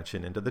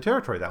expansion into the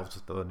territory. That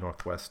was the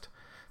Northwest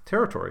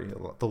Territory.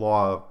 The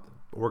law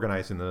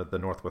organizing the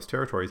Northwest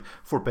Territories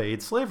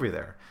forbade slavery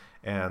there.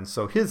 And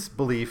so his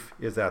belief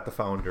is that the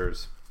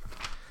founders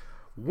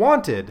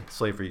wanted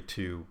slavery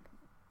to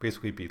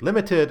basically be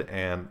limited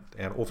and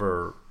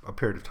over a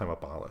period of time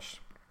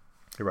abolished.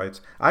 He writes,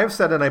 I have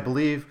said and I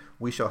believe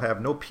we shall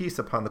have no peace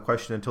upon the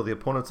question until the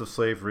opponents of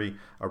slavery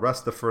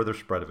arrest the further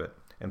spread of it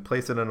and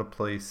place it in a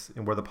place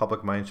in where the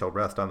public mind shall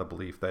rest on the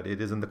belief that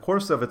it is in the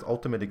course of its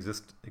ultimate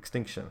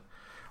extinction,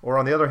 or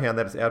on the other hand,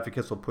 that its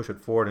advocates will push it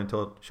forward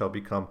until it shall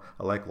become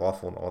alike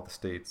lawful in all the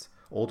states,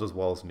 old as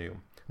well as new,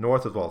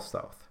 north as well as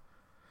south.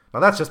 Now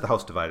that's just the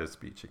House divided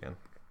speech again.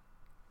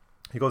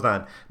 He goes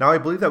on, now I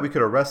believe that we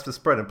could arrest the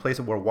spread and place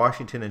it where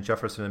Washington and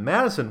Jefferson and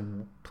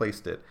Madison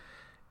placed it.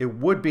 It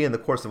would be in the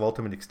course of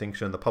ultimate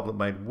extinction. The public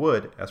mind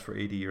would, as for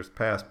 80 years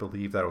past,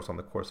 believe that it was on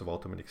the course of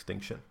ultimate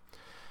extinction.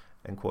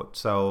 End quote.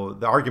 So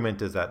the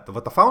argument is that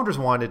what the founders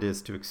wanted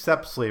is to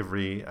accept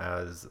slavery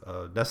as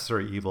a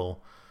necessary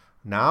evil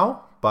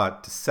now,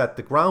 but to set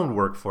the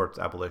groundwork for its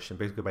abolition,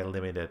 basically by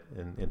limiting it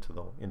into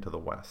the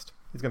West.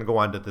 He's going to go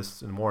on to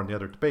this and more in the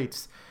other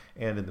debates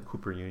and in the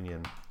Cooper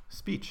Union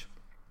speech.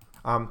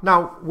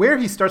 Now, where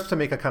he starts to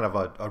make a kind of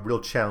a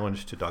real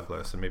challenge to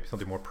Douglas and maybe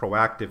something more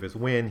proactive is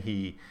when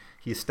he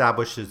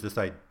establishes this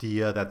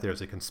idea that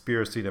there's a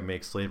conspiracy to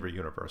make slavery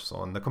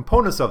universal. And the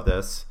components of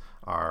this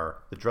are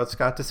the Dred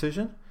Scott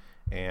decision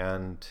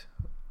and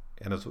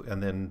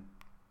then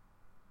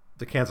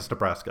the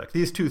Kansas-Nebraska Act.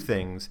 These two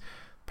things,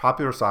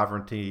 popular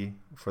sovereignty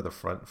for the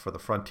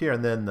frontier,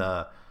 and then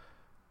the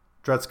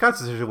Dred Scott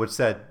decision, which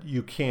said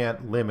you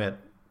can't limit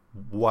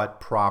what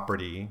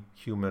property,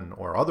 human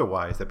or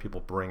otherwise, that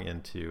people bring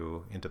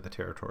into the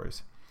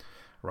territories,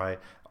 right?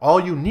 All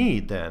you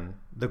need then,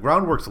 the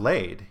groundwork's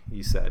laid,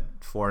 he said,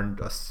 for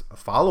a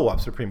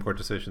follow-up Supreme Court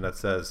decision that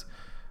says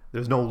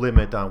there's no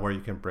limit on where you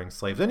can bring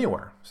slaves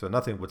anywhere. So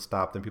nothing would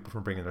stop them people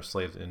from bringing their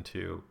slaves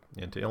into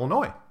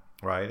Illinois,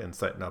 right, and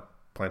setting up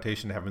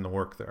plantation, having them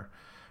work there,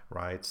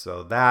 right?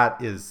 So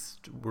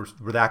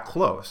we're that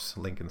close,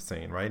 Lincoln's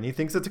saying, right? And he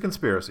thinks it's a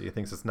conspiracy. He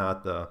thinks it's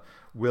not the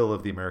will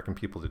of the American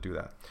people to do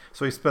that.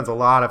 So he spends a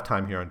lot of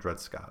time here on Dred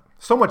Scott.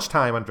 So much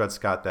time on Dred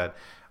Scott that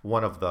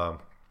one of the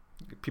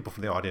people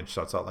from the audience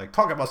shouts out, like,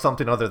 talk about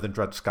something other than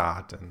Dred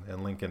Scott.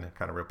 And Lincoln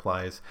kind of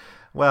replies,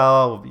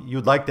 well,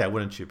 you'd like that,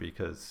 wouldn't you?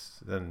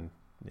 Because then,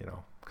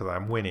 because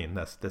I'm winning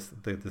this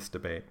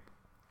debate.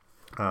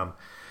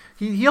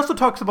 He also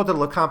talks about the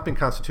Lecompton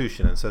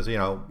Constitution and says,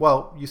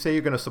 well, you say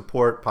you're going to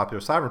support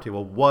popular sovereignty.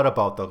 Well, what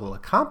about the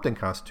Lecompton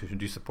Constitution?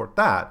 Do you support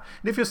that?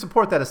 And if you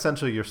support that,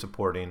 essentially you're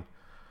supporting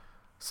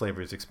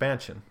slavery's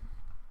expansion.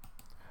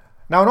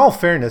 Now, in all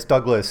fairness,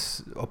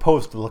 Douglas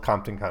opposed the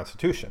Lecompton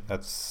Constitution.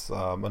 That's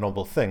a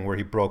noble thing, where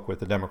he broke with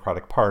the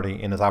Democratic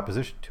Party in his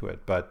opposition to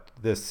it. But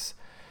this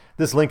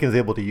Lincoln is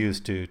able to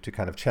use to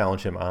kind of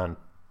challenge him on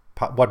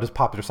what does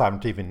popular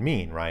sovereignty even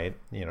mean, right?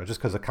 Just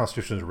because the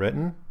Constitution is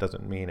written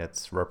doesn't mean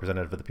it's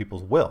representative of the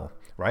people's will,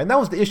 right? And that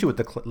was the issue with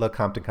the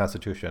Lecompton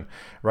Constitution,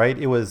 right?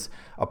 It was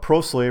a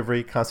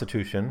pro-slavery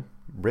constitution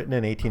written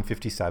in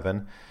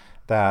 1857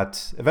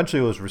 that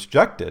eventually was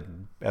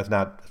rejected as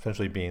not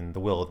essentially being the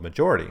will of the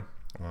majority.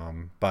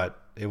 But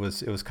it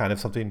was kind of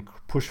something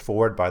pushed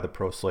forward by the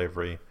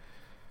pro-slavery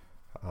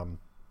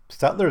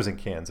settlers in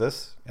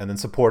Kansas and then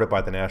supported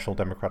by the National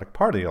Democratic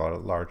Party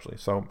largely.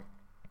 So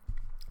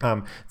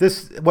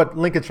what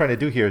Lincoln's trying to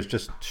do here is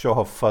just show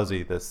how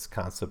fuzzy this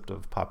concept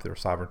of popular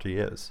sovereignty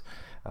is,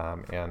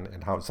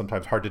 and how it's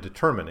sometimes hard to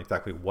determine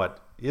exactly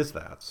what is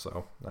that.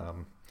 So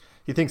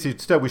he thinks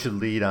instead we should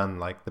lead on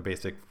like the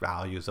basic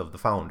values of the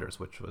founders,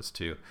 which was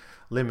to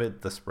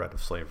limit the spread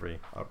of slavery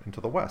out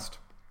into the West.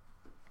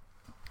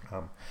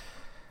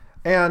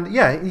 And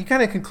yeah, he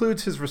kind of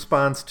concludes his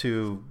response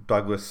to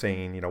Douglas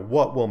saying,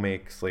 what will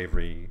make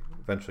slavery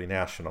eventually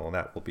national, and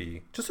that will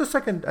be just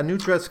a new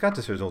Dred Scott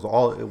decision is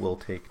all it will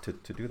take to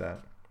do that.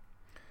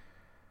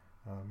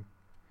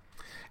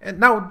 And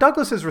now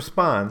Douglas's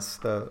response,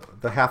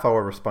 the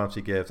half-hour response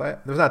he gives,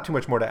 there's not too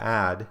much more to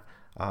add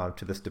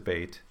to this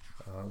debate,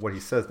 what he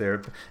says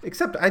there,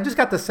 except I just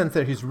got the sense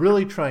that he's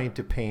really trying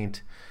to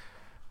paint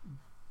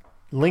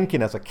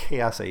Lincoln as a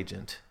chaos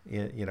agent,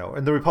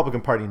 and the Republican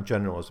Party in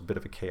general is a bit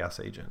of a chaos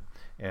agent.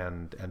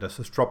 and a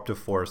disruptive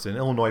force in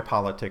Illinois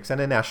politics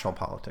and in national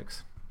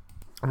politics,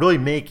 really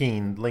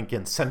making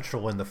Lincoln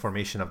central in the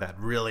formation of that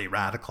really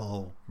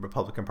radical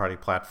Republican Party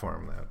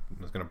platform that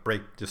was going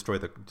to destroy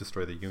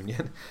the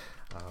Union.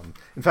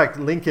 In fact,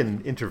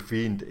 Lincoln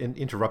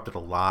interrupted a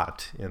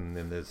lot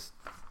in this,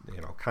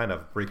 kind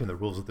of breaking the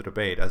rules of the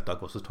debate as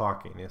Douglas was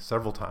talking.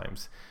 Several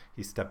times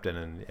he stepped in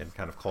and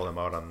kind of called him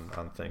out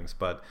on things,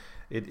 but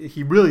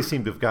he really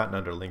seemed to have gotten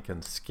under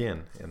Lincoln's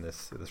skin in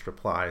this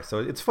reply. So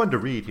it's fun to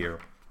read here.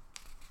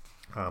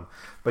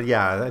 But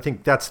yeah, I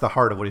think that's the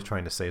heart of what he's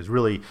trying to say, is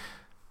really,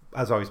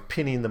 as always,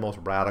 pinning the most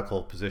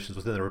radical positions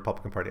within the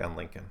Republican Party on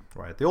Lincoln,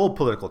 right? The old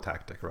political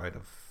tactic, right,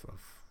 of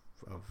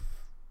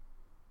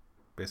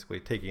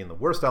basically taking the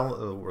worst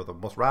or the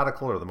most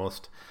radical or the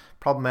most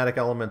problematic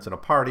elements in a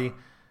party,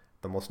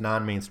 the most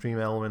non-mainstream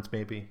elements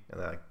maybe,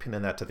 and then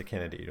pinning that to the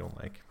candidate you don't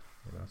like.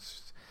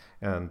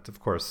 And of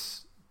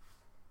course,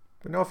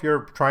 if you're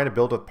trying to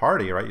build a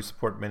party, right,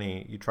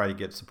 you try to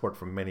get support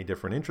from many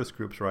different interest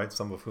groups, right,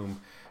 some of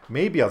whom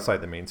may be outside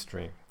the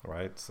mainstream,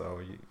 right?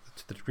 So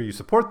to the degree you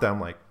support them,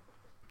 like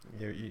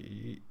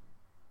you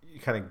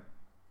kind of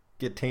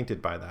get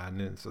tainted by that,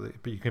 and so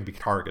you can be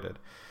targeted.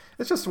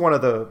 It's just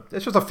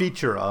a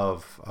feature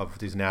of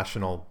these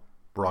national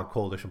broad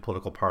coalition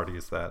political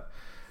parties that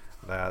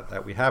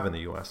we have in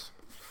the U.S.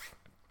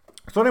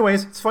 So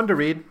anyways, it's fun to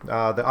read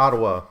the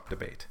Ottawa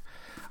debate.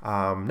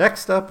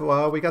 Next up,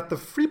 we got the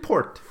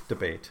Freeport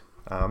debate.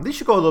 These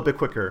should go a little bit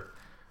quicker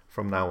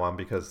from now on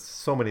because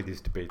so many of these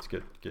debates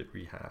get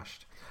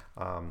rehashed.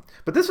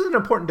 But this is an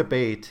important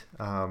debate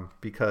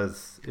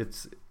because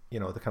it's the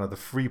kind of the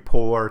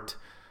Freeport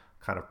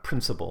kind of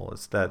principle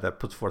is that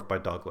puts forth by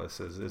Douglas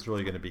is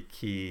really going to be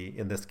key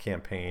in this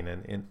campaign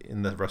and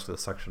in the rest of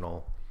the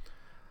sectional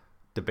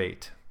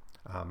debate.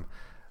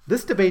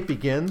 This debate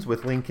begins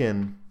with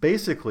Lincoln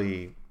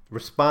basically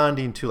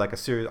responding to like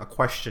a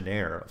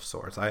questionnaire of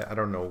sorts. I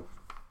don't know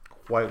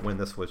quite when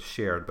this was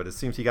shared, but it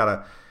seems he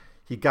got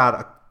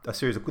a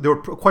series of, there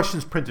were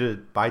questions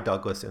printed by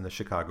Douglas in the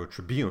Chicago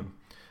Tribune,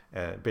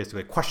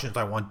 basically questions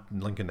I want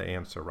Lincoln to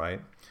answer, right?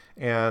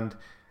 And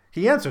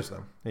he answers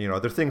them. There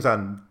are things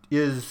on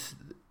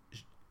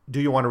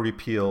do you want to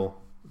repeal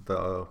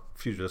the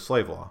fugitive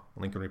slave law?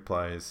 Lincoln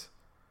replies,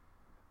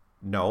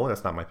 no,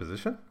 that's not my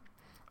position.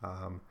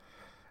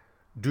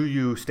 Do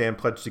you stand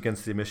pledged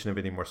against the admission of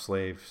any more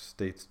slave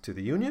states to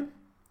the Union?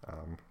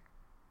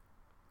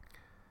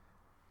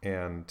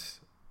 And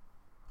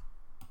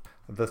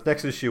the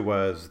next issue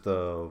was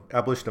the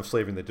abolition of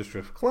slavery in the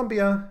District of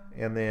Columbia,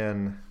 and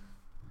then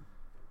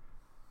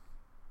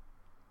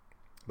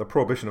the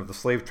prohibition of the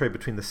slave trade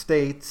between the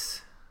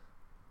states.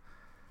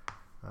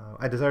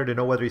 I desire to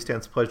know whether he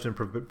stands pledged in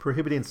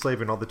prohibiting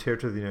slavery in all the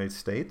territory of the United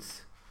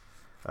States.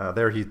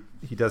 There he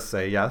does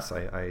say, yes,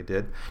 I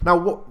did.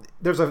 Now,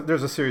 there's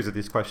a series of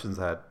these questions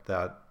that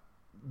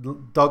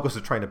Douglas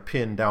is trying to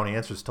pin down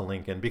answers to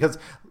Lincoln, because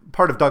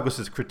part of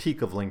Douglas's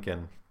critique of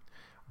Lincoln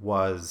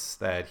was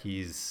that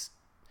he's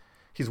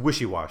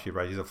wishy-washy,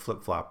 right? He's a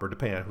flip-flopper,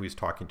 depending on who he's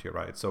talking to,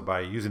 right? So by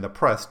using the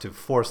press to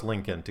force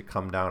Lincoln to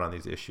come down on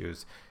these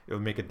issues, it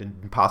would make it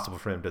impossible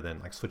for him to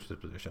then switch his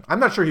position. I'm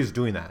not sure he's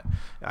doing that.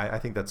 I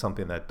think that's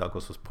something that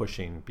Douglas was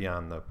pushing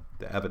beyond the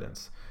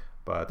evidence.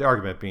 But the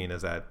argument being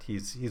is that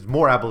he's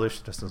more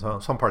abolitionist in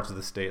some parts of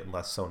the state and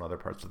less so in other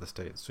parts of the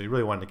state. So he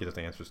really wanted to get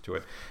his answers to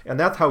it. And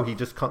that's how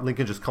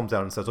Lincoln just comes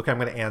out and says, okay, I'm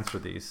going to answer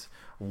these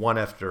one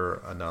after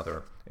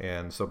another.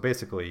 And so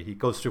basically he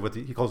goes through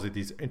he calls it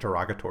these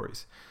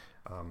interrogatories,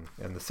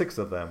 and the 6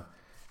 of them,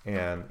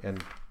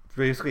 and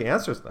basically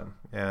answers them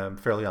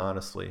fairly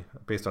honestly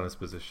based on his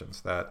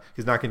positions, that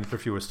he's not going to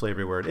interfere with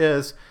slavery where it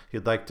is.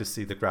 He'd like to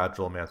see the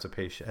gradual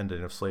emancipation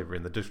ending of slavery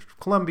in the District of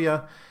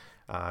Columbia.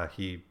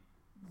 He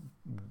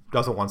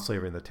doesn't want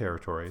slavery in the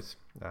territories.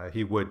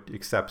 He would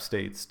accept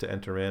states to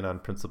enter in on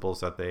principles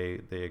that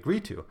they agree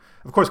to.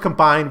 Of course,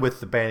 combined with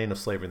the banning of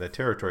slavery in the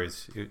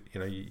territories,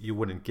 you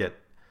wouldn't get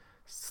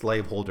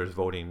slaveholders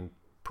voting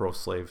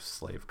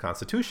pro-slave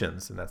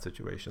constitutions in that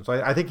situation. So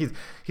I think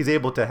he's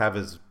able to have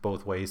his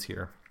both ways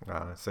here.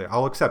 Say,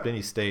 I'll accept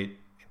any state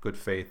in good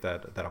faith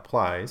that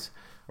applies,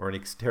 or any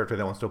territory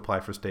that wants to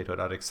apply for statehood,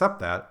 I'd accept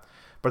that.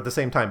 But at the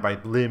same time, by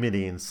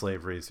limiting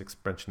slavery's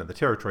expansion in the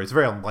territory, it's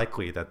very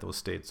unlikely that those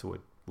states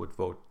would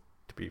vote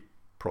to be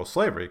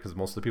pro-slavery, because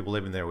most of the people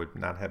living there would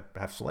not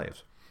have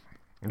slaves.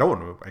 No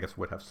one, I guess,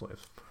 would have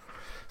slaves.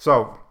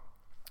 So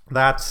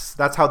that's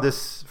how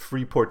this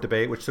Freeport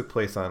debate, which took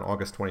place on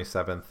August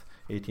 27th,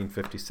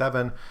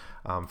 1857.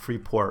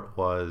 Freeport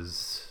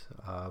was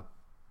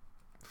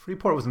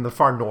in the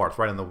far north,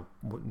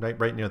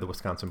 right near the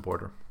Wisconsin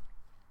border.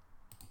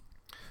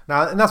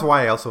 Now, and that's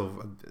why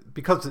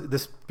because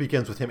this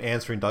begins with him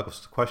answering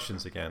Douglas'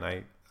 questions again,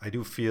 I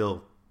do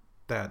feel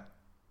that,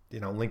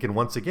 Lincoln,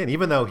 once again,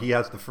 even though he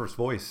has the first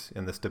voice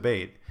in this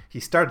debate, he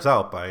starts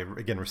out by,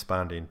 again,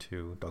 responding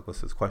to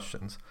Douglas's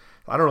questions.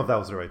 I don't know if that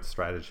was the right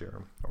strategy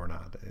or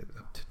not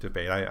to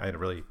debate. I'd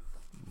really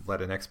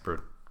let an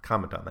expert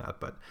comment on that,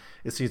 but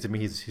it seems to me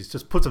he's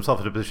just puts himself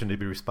in a position to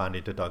be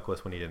responding to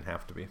Douglas when he didn't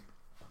have to be.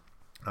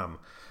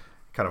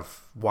 kind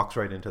of walks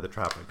right into the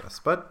trap, I guess.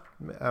 But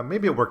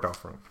maybe it worked out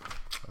for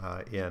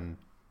him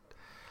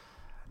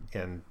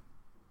in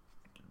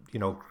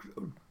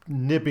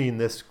nipping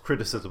this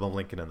criticism of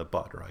Lincoln in the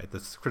bud, right?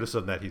 This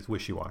criticism that he's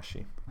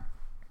wishy-washy.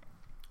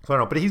 So I don't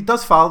know, but he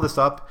does follow this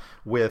up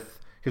with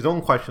his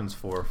own questions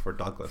for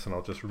Douglas, and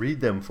I'll just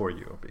read them for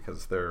you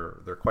because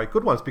they're quite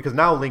good ones. Because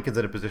now Lincoln's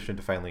in a position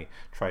to finally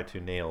try to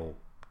nail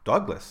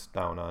Douglas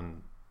down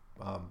on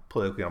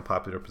politically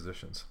unpopular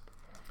positions.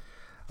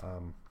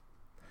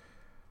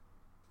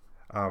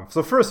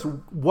 So first,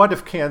 what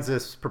if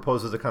Kansas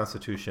proposes a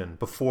constitution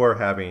before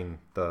having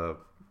the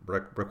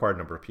required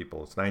number of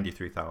people? It's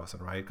 93,000,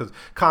 right? Because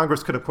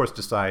Congress could, of course,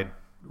 decide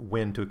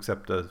when to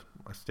accept a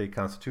state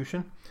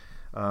constitution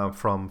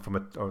from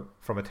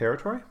a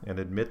territory and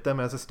admit them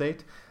as a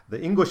state.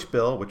 The English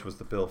bill, which was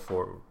the bill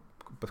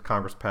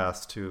Congress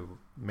passed to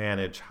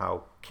manage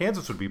how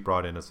Kansas would be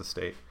brought in as a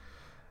state,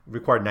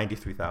 required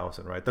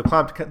 93,000, right? The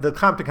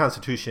Compton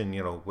Constitution,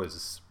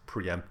 was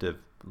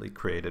preemptively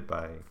created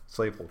by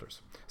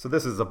slaveholders. So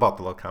this is about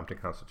the Lecompton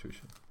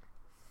Constitution.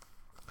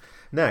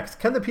 Next,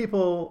 can the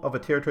people of a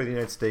territory of the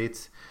United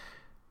States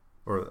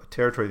or a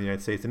territory of the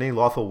United States in any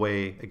lawful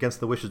way against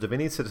the wishes of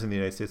any citizen of the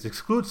United States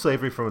exclude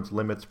slavery from its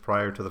limits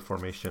prior to the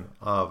formation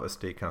of a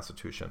state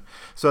constitution?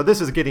 So this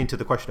is getting to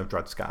the question of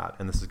Dred Scott,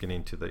 and this is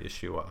getting to the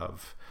issue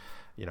of,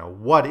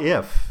 what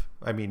if,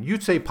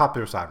 you'd say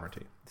popular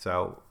sovereignty.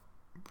 So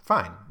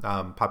fine,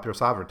 popular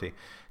sovereignty.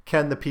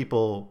 Can the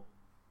people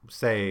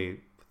say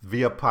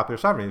via popular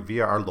sovereignty,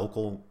 via our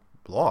local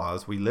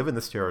laws, we live in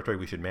this territory,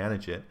 we should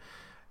manage it,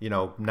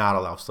 not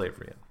allow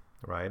slavery in?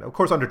 Right. Of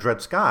course, under Dred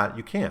Scott,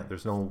 you can't.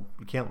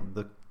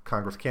 The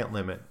Congress can't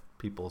limit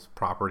people's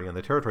property on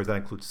the territories. That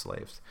includes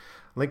slaves.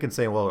 Lincoln's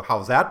saying, well,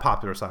 how's that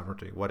popular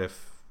sovereignty? What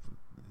if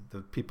the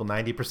people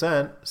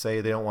 90%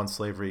 say they don't want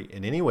slavery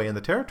in any way in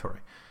the territory?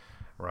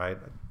 Right.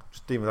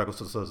 Stephen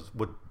Douglas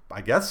would,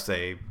 I guess,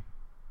 say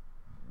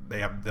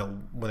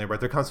when they write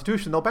their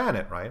constitution, they'll ban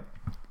it. Right.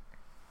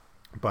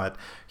 But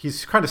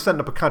he's kind of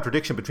setting up a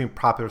contradiction between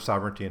popular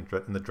sovereignty and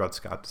the Dred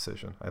Scott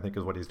decision, I think,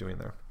 is what he's doing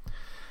there.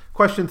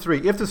 Question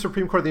 3. If the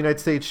Supreme Court of the United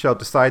States shall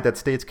decide that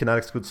states cannot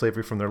exclude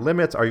slavery from their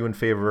limits, are you in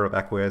favor of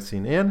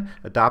acquiescing in,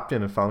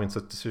 adopting, and following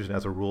such decision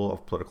as a rule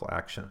of political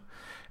action?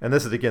 And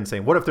this is, again,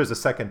 saying, what if there's a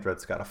second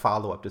Dred Scott, a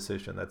follow-up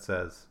decision that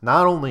says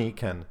not only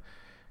can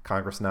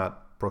Congress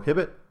not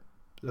prohibit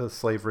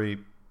slavery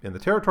in the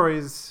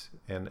territories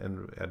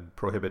and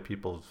prohibit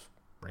people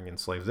bringing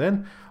slaves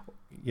in,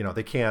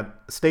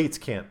 states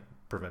can't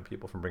prevent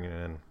people from bringing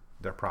in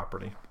their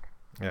property.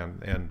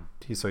 And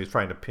he's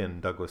trying to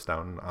pin Douglas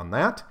down on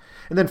that.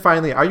 And then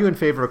finally, are you in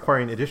favor of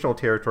acquiring additional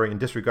territory in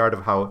disregard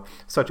of how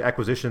such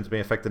acquisitions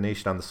may affect the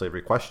nation on the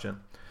slavery question?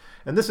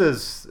 And this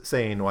is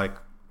saying,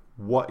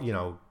 what,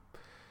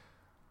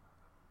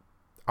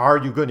 are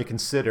you going to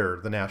consider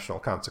the national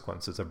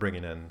consequences of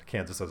bringing in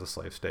Kansas as a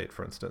slave state,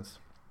 for instance?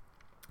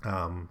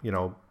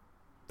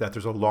 That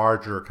there's a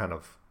larger kind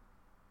of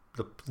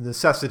the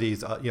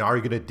necessities, are you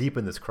going to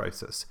deepen this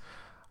crisis?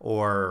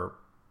 Or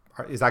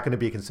is that going to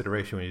be a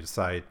consideration when you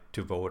decide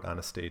to vote on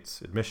a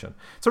state's admission?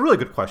 It's a really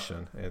good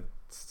question.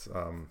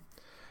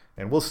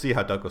 And we'll see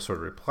how Douglas sort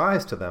of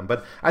replies to them.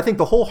 But I think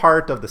the whole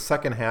heart of the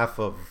second half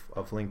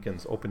of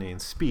Lincoln's opening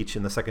speech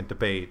in the second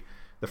debate,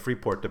 the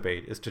Freeport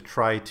debate, is to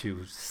try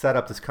to set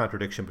up this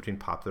contradiction between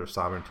popular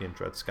sovereignty and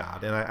Dred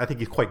Scott. And I think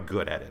he's quite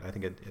good at it. I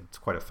think it's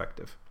quite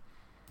effective.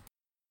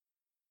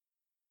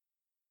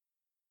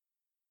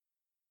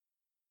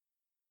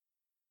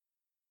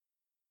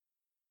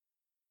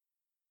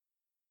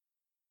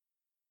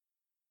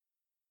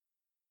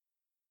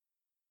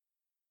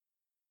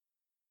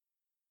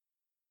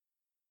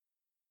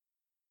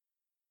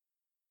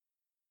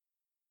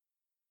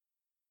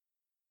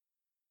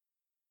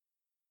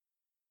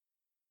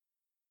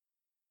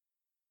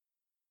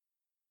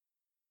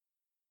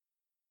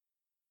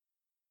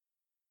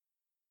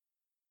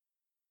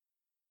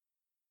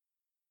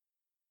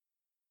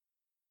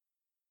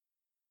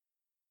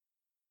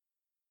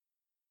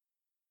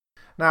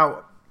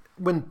 Now,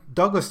 when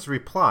Douglas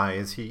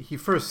replies, he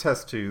first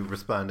has to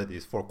respond to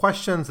these 4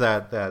 questions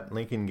that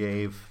Lincoln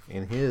gave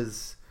in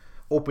his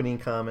opening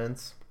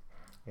comments.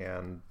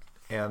 And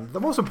the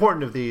most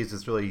important of these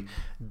is really,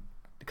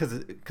 because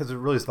it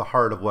really is the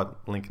heart of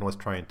what Lincoln was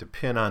trying to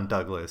pin on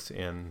Douglas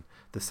in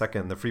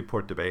the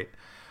Freeport debate,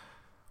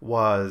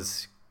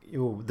 was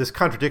this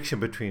contradiction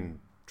between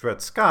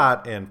Dred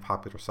Scott and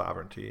popular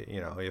sovereignty.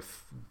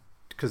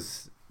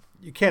 Because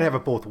you can't have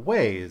it both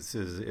ways,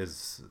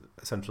 is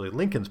essentially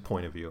Lincoln's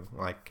point of view.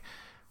 Like,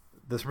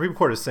 the Supreme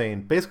Court is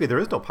saying basically there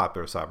is no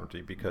popular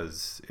sovereignty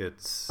because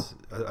it's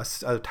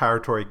a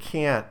territory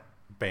can't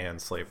ban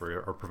slavery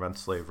or prevent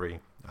slavery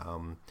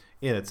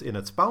in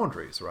its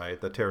boundaries,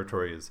 right? The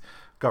territory is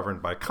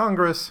governed by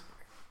Congress,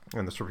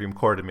 and the Supreme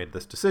Court had made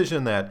this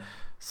decision that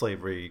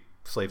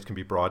slaves can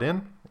be brought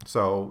in.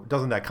 So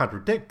doesn't that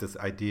contradict this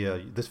idea,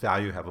 this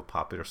value you have of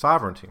popular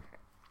sovereignty?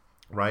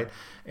 Right,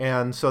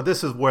 and so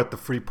this is what the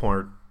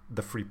Freeport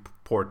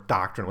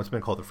doctrine, what's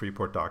been called the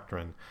Freeport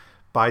doctrine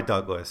by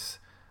Douglas,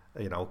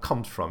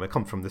 comes from. It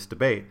comes from this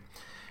debate.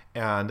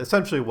 And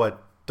essentially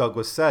what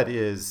Douglas said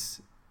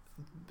is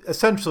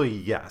essentially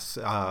yes.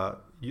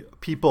 Yes,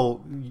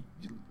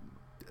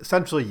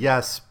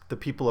 the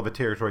people of a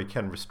territory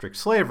can restrict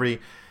slavery.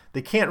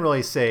 They can't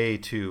really say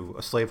to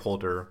a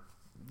slaveholder,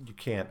 you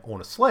can't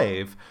own a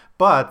slave,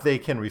 but they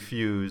can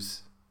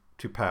refuse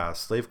to pass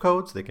slave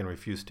codes. They can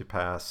refuse to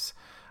pass,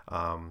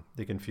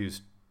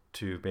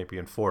 maybe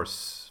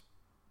enforce,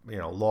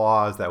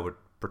 laws that would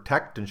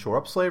protect and shore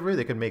up slavery.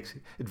 They can make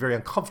it very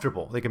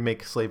uncomfortable. They can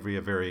make slavery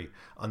a very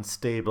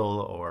unstable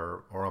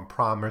or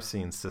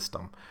unpromising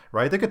system,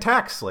 right? They could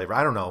tax slavery.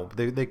 I don't know.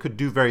 They could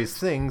do various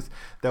things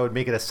that would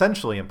make it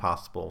essentially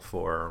impossible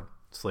for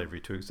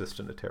slavery to exist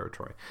in a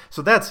territory.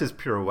 So that's his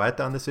pirouette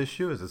on this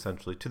issue, is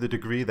essentially to the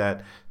degree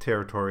that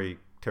territorial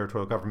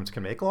governments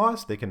can make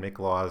laws, they can make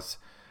laws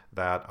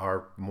that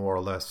are more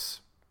or less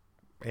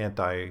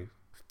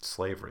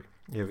anti-slavery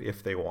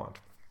if they want.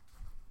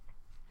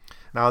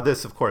 Now,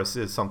 this, of course,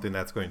 is something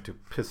that's going to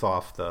piss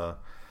off the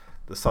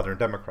Southern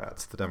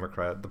Democrats, the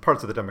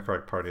parts of the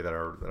Democratic Party that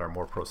are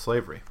more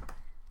pro-slavery.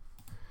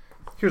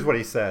 Here's what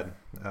he said.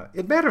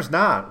 It matters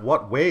not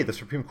what way the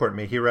Supreme Court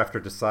may hereafter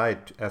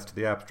decide as to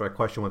the abstract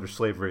question whether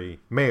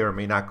slavery may or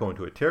may not go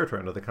into a territory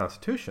under the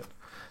Constitution.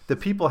 The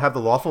people have the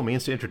lawful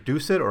means to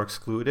introduce it or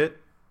exclude it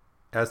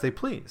as they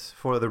please.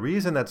 For the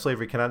reason that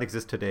slavery cannot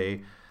exist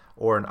today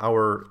or an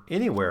hour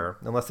anywhere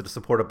unless it is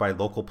supported by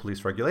local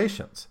police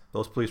regulations.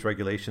 Those police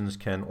regulations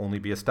can only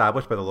be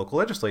established by the local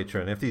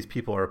legislature, and if these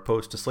people are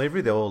opposed to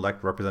slavery, they will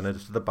elect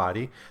representatives to the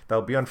body that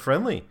will be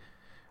unfriendly.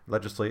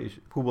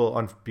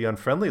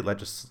 Unfriendly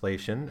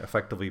legislation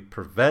effectively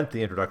prevent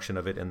the introduction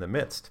of it in the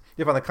midst.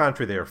 If, on the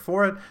contrary, they are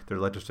for it, their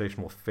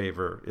legislation will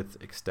favor its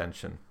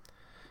extension.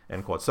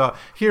 End quote. So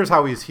here's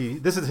how this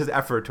is his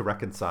effort to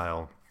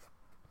reconcile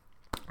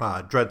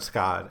Dred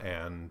Scott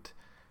and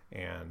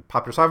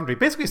popular sovereignty,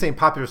 basically saying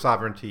popular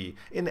sovereignty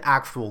in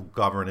actual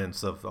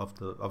governance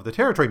of the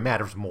territory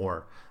matters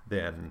more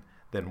than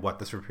what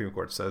the Supreme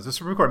Court says. The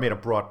Supreme Court made a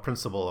broad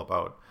principle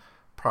about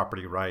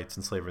property rights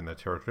and slavery in the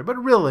territory, but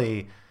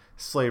really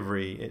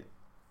slavery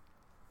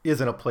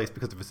isn't a place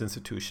because of its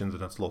institutions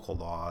and its local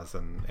laws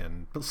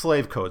and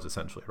slave codes,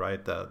 essentially,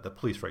 right? The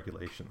police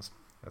regulations,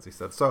 as he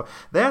said. So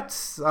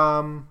that's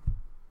where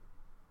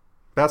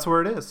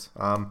it is.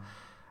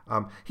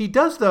 He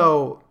does,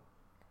 though,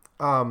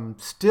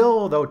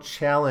 still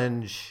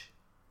challenge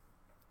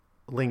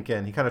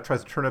Lincoln. He kind of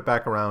tries to turn it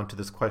back around to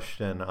this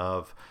question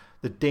of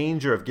the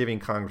danger of giving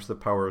Congress the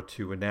power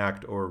to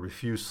enact or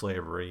refuse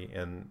slavery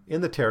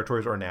in the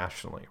territories or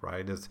nationally,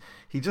 right?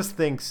 He just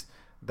thinks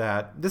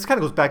that this kind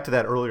of goes back to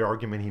that earlier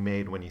argument he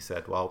made when he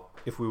said, well,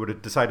 if we would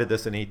have decided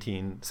this in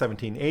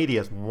 1780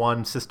 as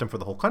one system for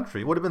the whole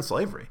country, it would have been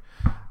slavery,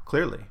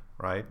 clearly,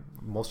 right?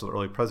 Most of the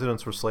early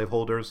presidents were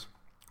slaveholders.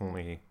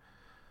 Only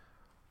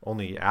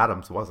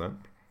Adams wasn't.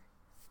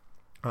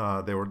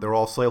 They were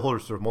all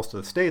slaveholders for most of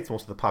the states.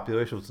 Most of the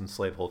population was in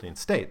slaveholding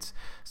states.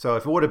 So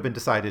if it would have been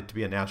decided to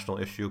be a national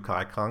issue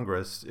by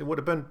Congress, it would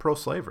have been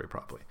pro-slavery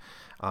probably.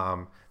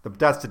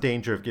 That's the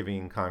danger of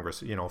giving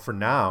Congress. For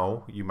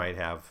now, you might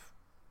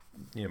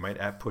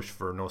push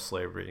for no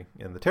slavery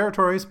in the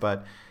territories,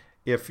 but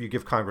if you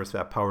give Congress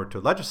that power to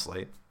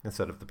legislate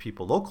instead of the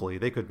people locally,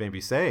 they could maybe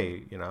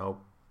say, the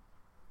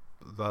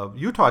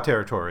Utah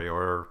territory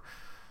or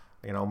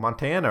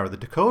Montana or the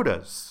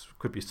Dakotas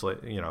could be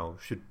should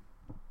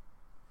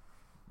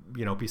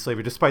be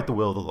slavery despite the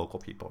will of the local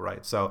people,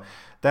 right? So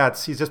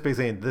he's just basically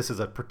saying this is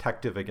a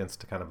protective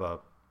against kind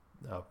of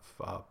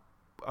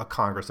a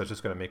Congress that's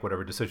just going to make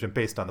whatever decision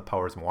based on the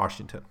powers in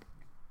Washington.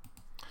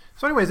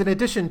 So anyways, in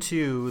addition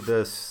to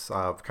this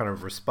kind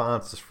of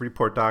response, this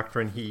Freeport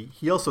Doctrine,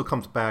 he also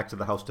comes back to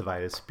the House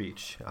Divided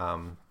speech,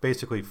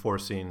 basically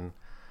forcing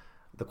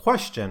the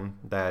question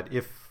that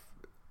if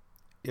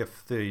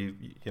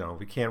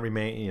we can't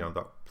remain,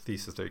 the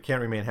thesis that you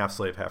can't remain half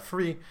slave, half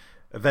free,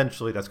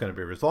 eventually that's going to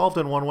be resolved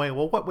in one way.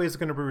 Well, what way is it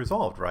going to be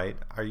resolved, right?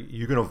 Are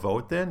you going to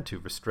vote then to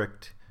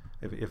restrict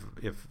if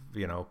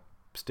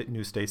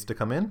new states to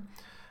come in?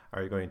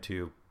 Are you going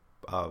to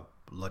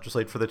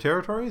legislate for the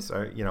territories?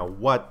 Or,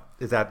 what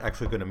is that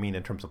actually going to mean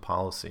in terms of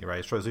policy,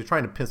 right? So he's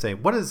trying to say,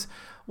 what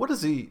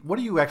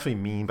do you actually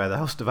mean by the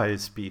House Divided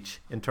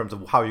speech in terms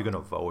of how you're going to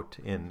vote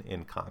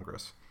in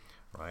Congress,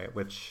 right?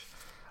 Which,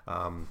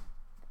 it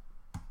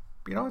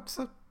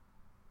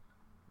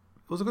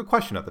was a good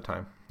question at the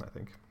time, I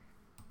think.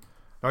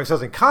 Now he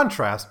says, in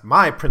contrast,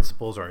 my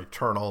principles are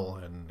eternal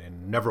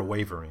and never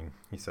wavering.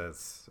 He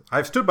says,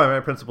 I've stood by my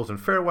principles in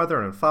fair weather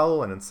and in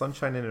foul and in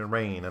sunshine and in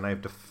rain, and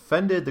I've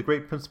defended the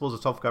great principles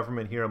of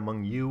self-government here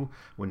among you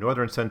when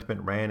northern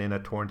sentiment ran in a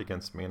torrent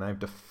against me, and I've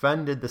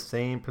defended the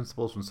same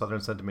principles when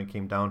southern sentiment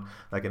came down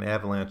like an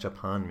avalanche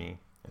upon me.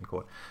 End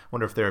quote. I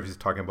wonder if he's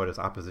talking about his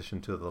opposition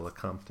to the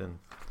Lecompton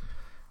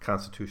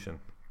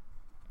Constitution.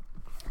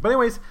 But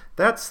anyways,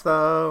 that's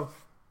the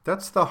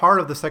heart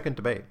of the second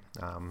debate,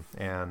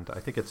 and I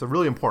think it's a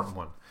really important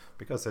one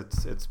because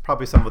it's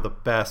probably some of the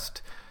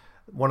best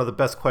one of the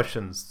best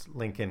questions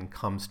Lincoln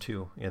comes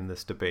to in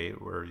this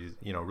debate, where he's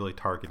really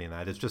targeting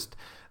that, is just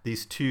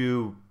these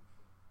two,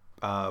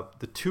 I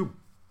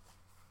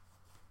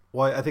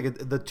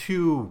think the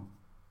two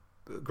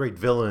great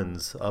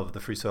villains of the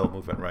Free Soil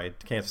Movement, right?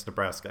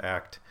 Kansas-Nebraska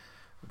Act,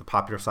 the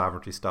popular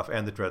sovereignty stuff,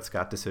 and the Dred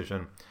Scott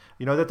decision.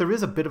 That there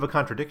is a bit of a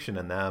contradiction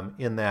in them,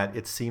 in that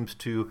it seems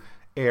to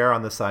err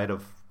on the side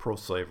of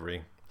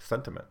pro-slavery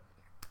sentiment.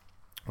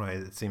 Right,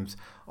 it seems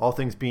all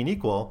things being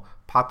equal,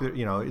 popular.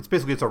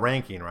 It's a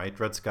ranking, right?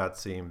 Dred Scott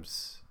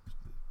seems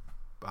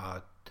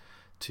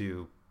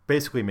to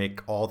basically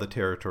make all the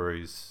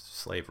territories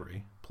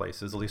slavery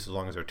places, at least as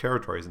long as they're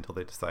territories, until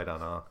they decide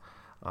on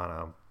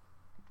a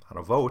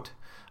vote,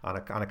 on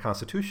a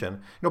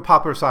constitution.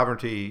 Popular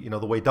sovereignty.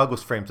 The way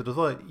Douglas frames it is,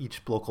 well, each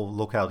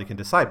locality can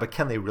decide, but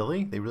can they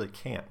really? They really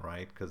can't,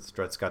 right? Because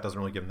Dred Scott doesn't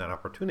really give them that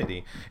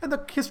opportunity. And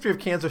the history of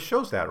Kansas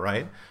shows that,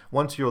 right?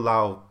 Once you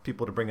allow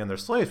people to bring in their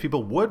slaves,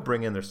 people would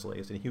bring in their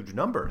slaves in huge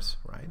numbers,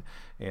 right?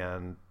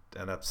 And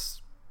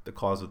that's the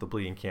cause of the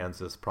Bleeding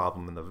Kansas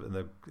problem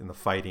in the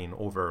fighting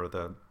over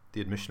the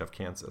admission of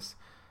Kansas.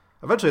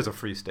 Eventually, as a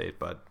free state,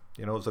 but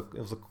it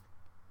wasn't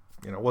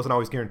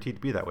always guaranteed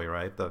to be that way,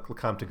 right? The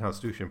Lecompton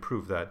Constitution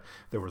proved that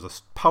there was a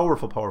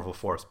powerful, powerful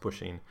force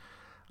pushing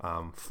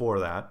for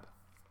that.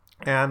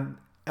 And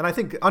I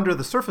think under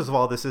the surface of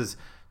all this is,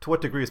 to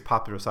what degree is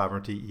popular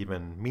sovereignty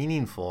even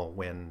meaningful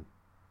when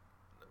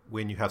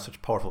you have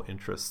such powerful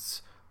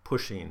interests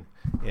pushing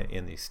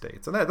in these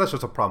states? And that's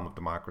just a problem of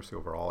democracy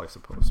overall, I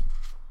suppose.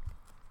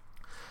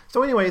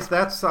 So anyways,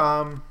 that's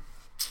the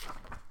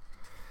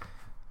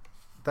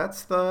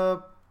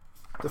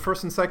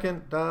first and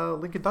second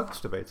Lincoln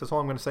Douglas debates. That's all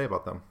I'm going to say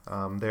about them.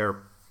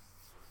 They're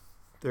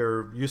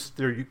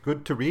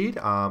good to read.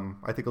 I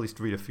think at least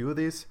to read a few of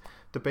these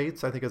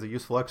debates, I think, is a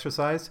useful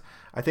exercise.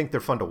 I think they're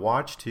fun to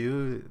watch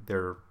too.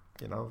 The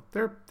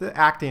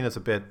acting is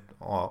a bit,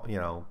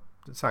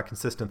 it's not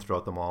consistent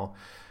throughout them all,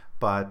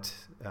 but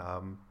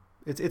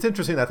it's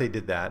interesting that they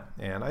did that.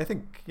 And I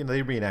think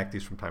they reenact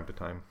these from time to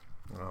time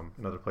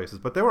in other places.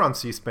 But they were on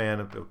C-SPAN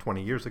about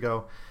 20 years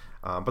ago.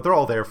 But they're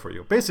all there for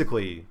you,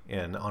 basically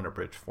in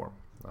unabridged form.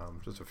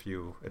 Just a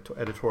few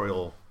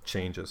editorial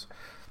changes.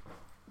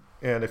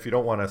 And if you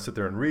don't want to sit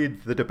there and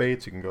read the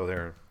debates, you can go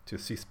there to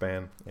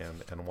C-SPAN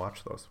and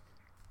watch those.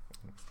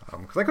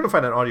 Because I couldn't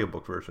find an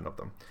audiobook version of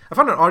them. I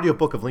found an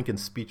audiobook of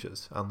Lincoln's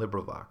speeches on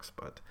LibriVox,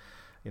 but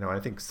I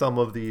think some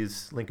of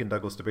these Lincoln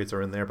Douglas debates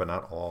are in there, but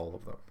not all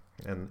of them,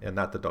 and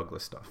not the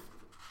Douglas stuff.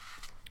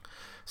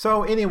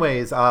 So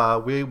anyways,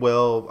 we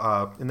will,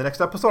 in the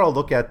next episode, I'll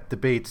look at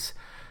debates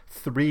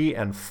 3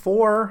 and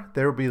 4.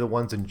 There will be the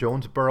ones in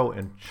Jonesboro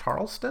and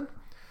Charleston.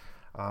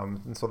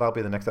 And so that'll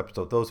be the next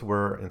episode. Those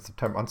were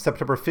on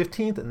September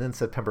 15th and then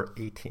September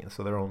 18th.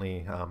 So they're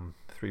only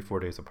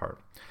 3-4 days apart.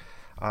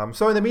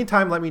 So in the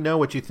meantime, let me know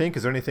what you think.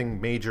 Is there anything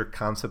major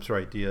concepts or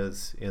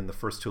ideas in the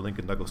first two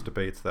Lincoln Douglas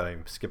debates that I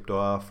skipped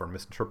off or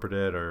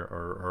misinterpreted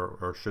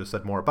or should have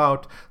said more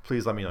about?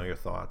 Please let me know your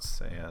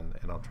thoughts, and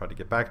I'll try to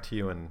get back to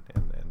you and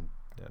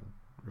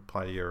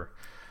reply to your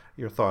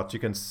thoughts. You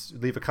can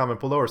leave a comment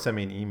below or send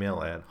me an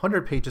email at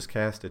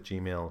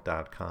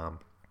 100pagescast@gmail.com.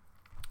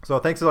 So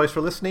thanks as always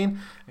for listening,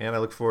 and I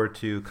look forward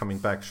to coming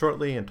back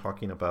shortly and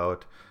talking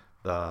about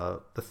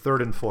the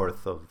third and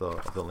fourth of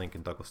the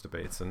Lincoln Douglas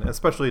debates, and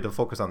especially to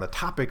focus on the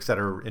topics that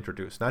are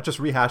introduced, not just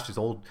rehash these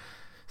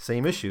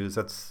same issues.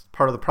 That's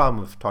part of the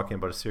problem of talking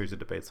about a series of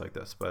debates like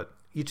this. But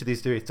each of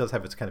these debates does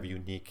have its kind of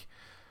unique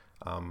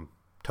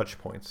touch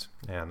points,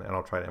 and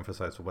I'll try to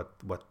emphasize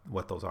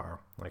what those are.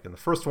 Like in the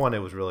first one, it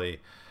was really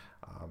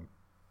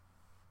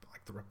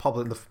like the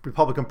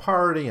Republican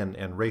Party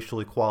and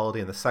racial equality.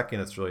 In the second,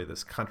 it's really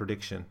this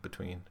contradiction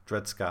between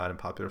Dred Scott and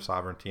popular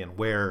sovereignty, and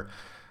where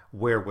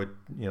would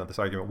this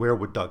argument, where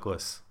would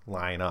Douglas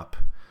line up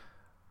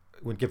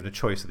when given a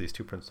choice of these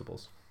two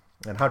principles,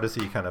 and how does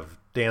he kind of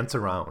dance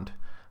around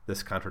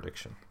this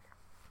contradiction?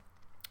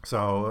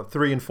 So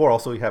 3 and 4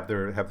 also have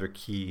their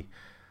key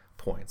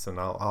points, and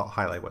I'll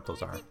highlight what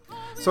those are.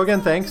 So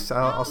again, thanks.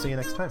 I'll see you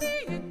next time.